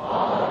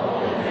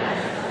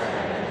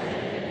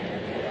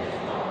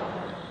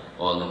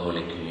 all the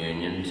Holy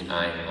Communions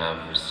I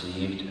have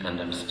received and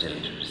am still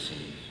to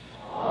receive.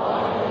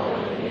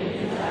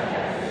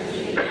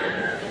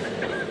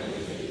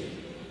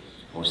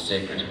 Most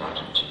Sacred Heart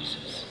of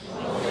Jesus,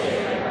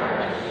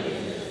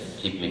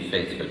 keep me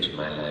faithful to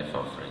my life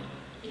offering.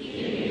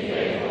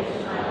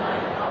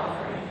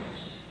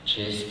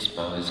 Chaste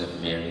spouse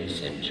of Mary,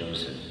 St.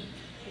 Joseph,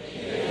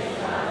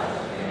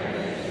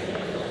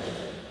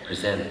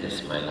 present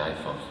this my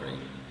life offering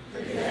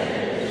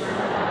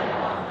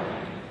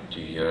to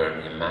your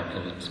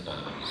immaculate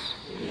spouse,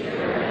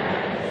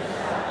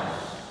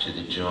 to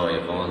the joy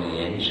of all the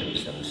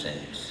angels and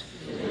saints.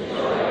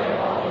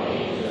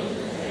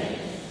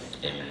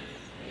 Amen.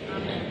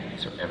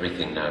 So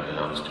everything now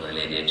belongs to Our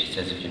Lady, and she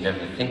says if you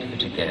never think of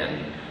it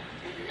again,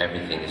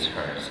 everything is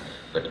hers.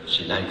 But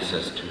she likes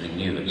us to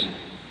renew it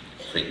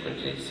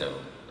frequently, so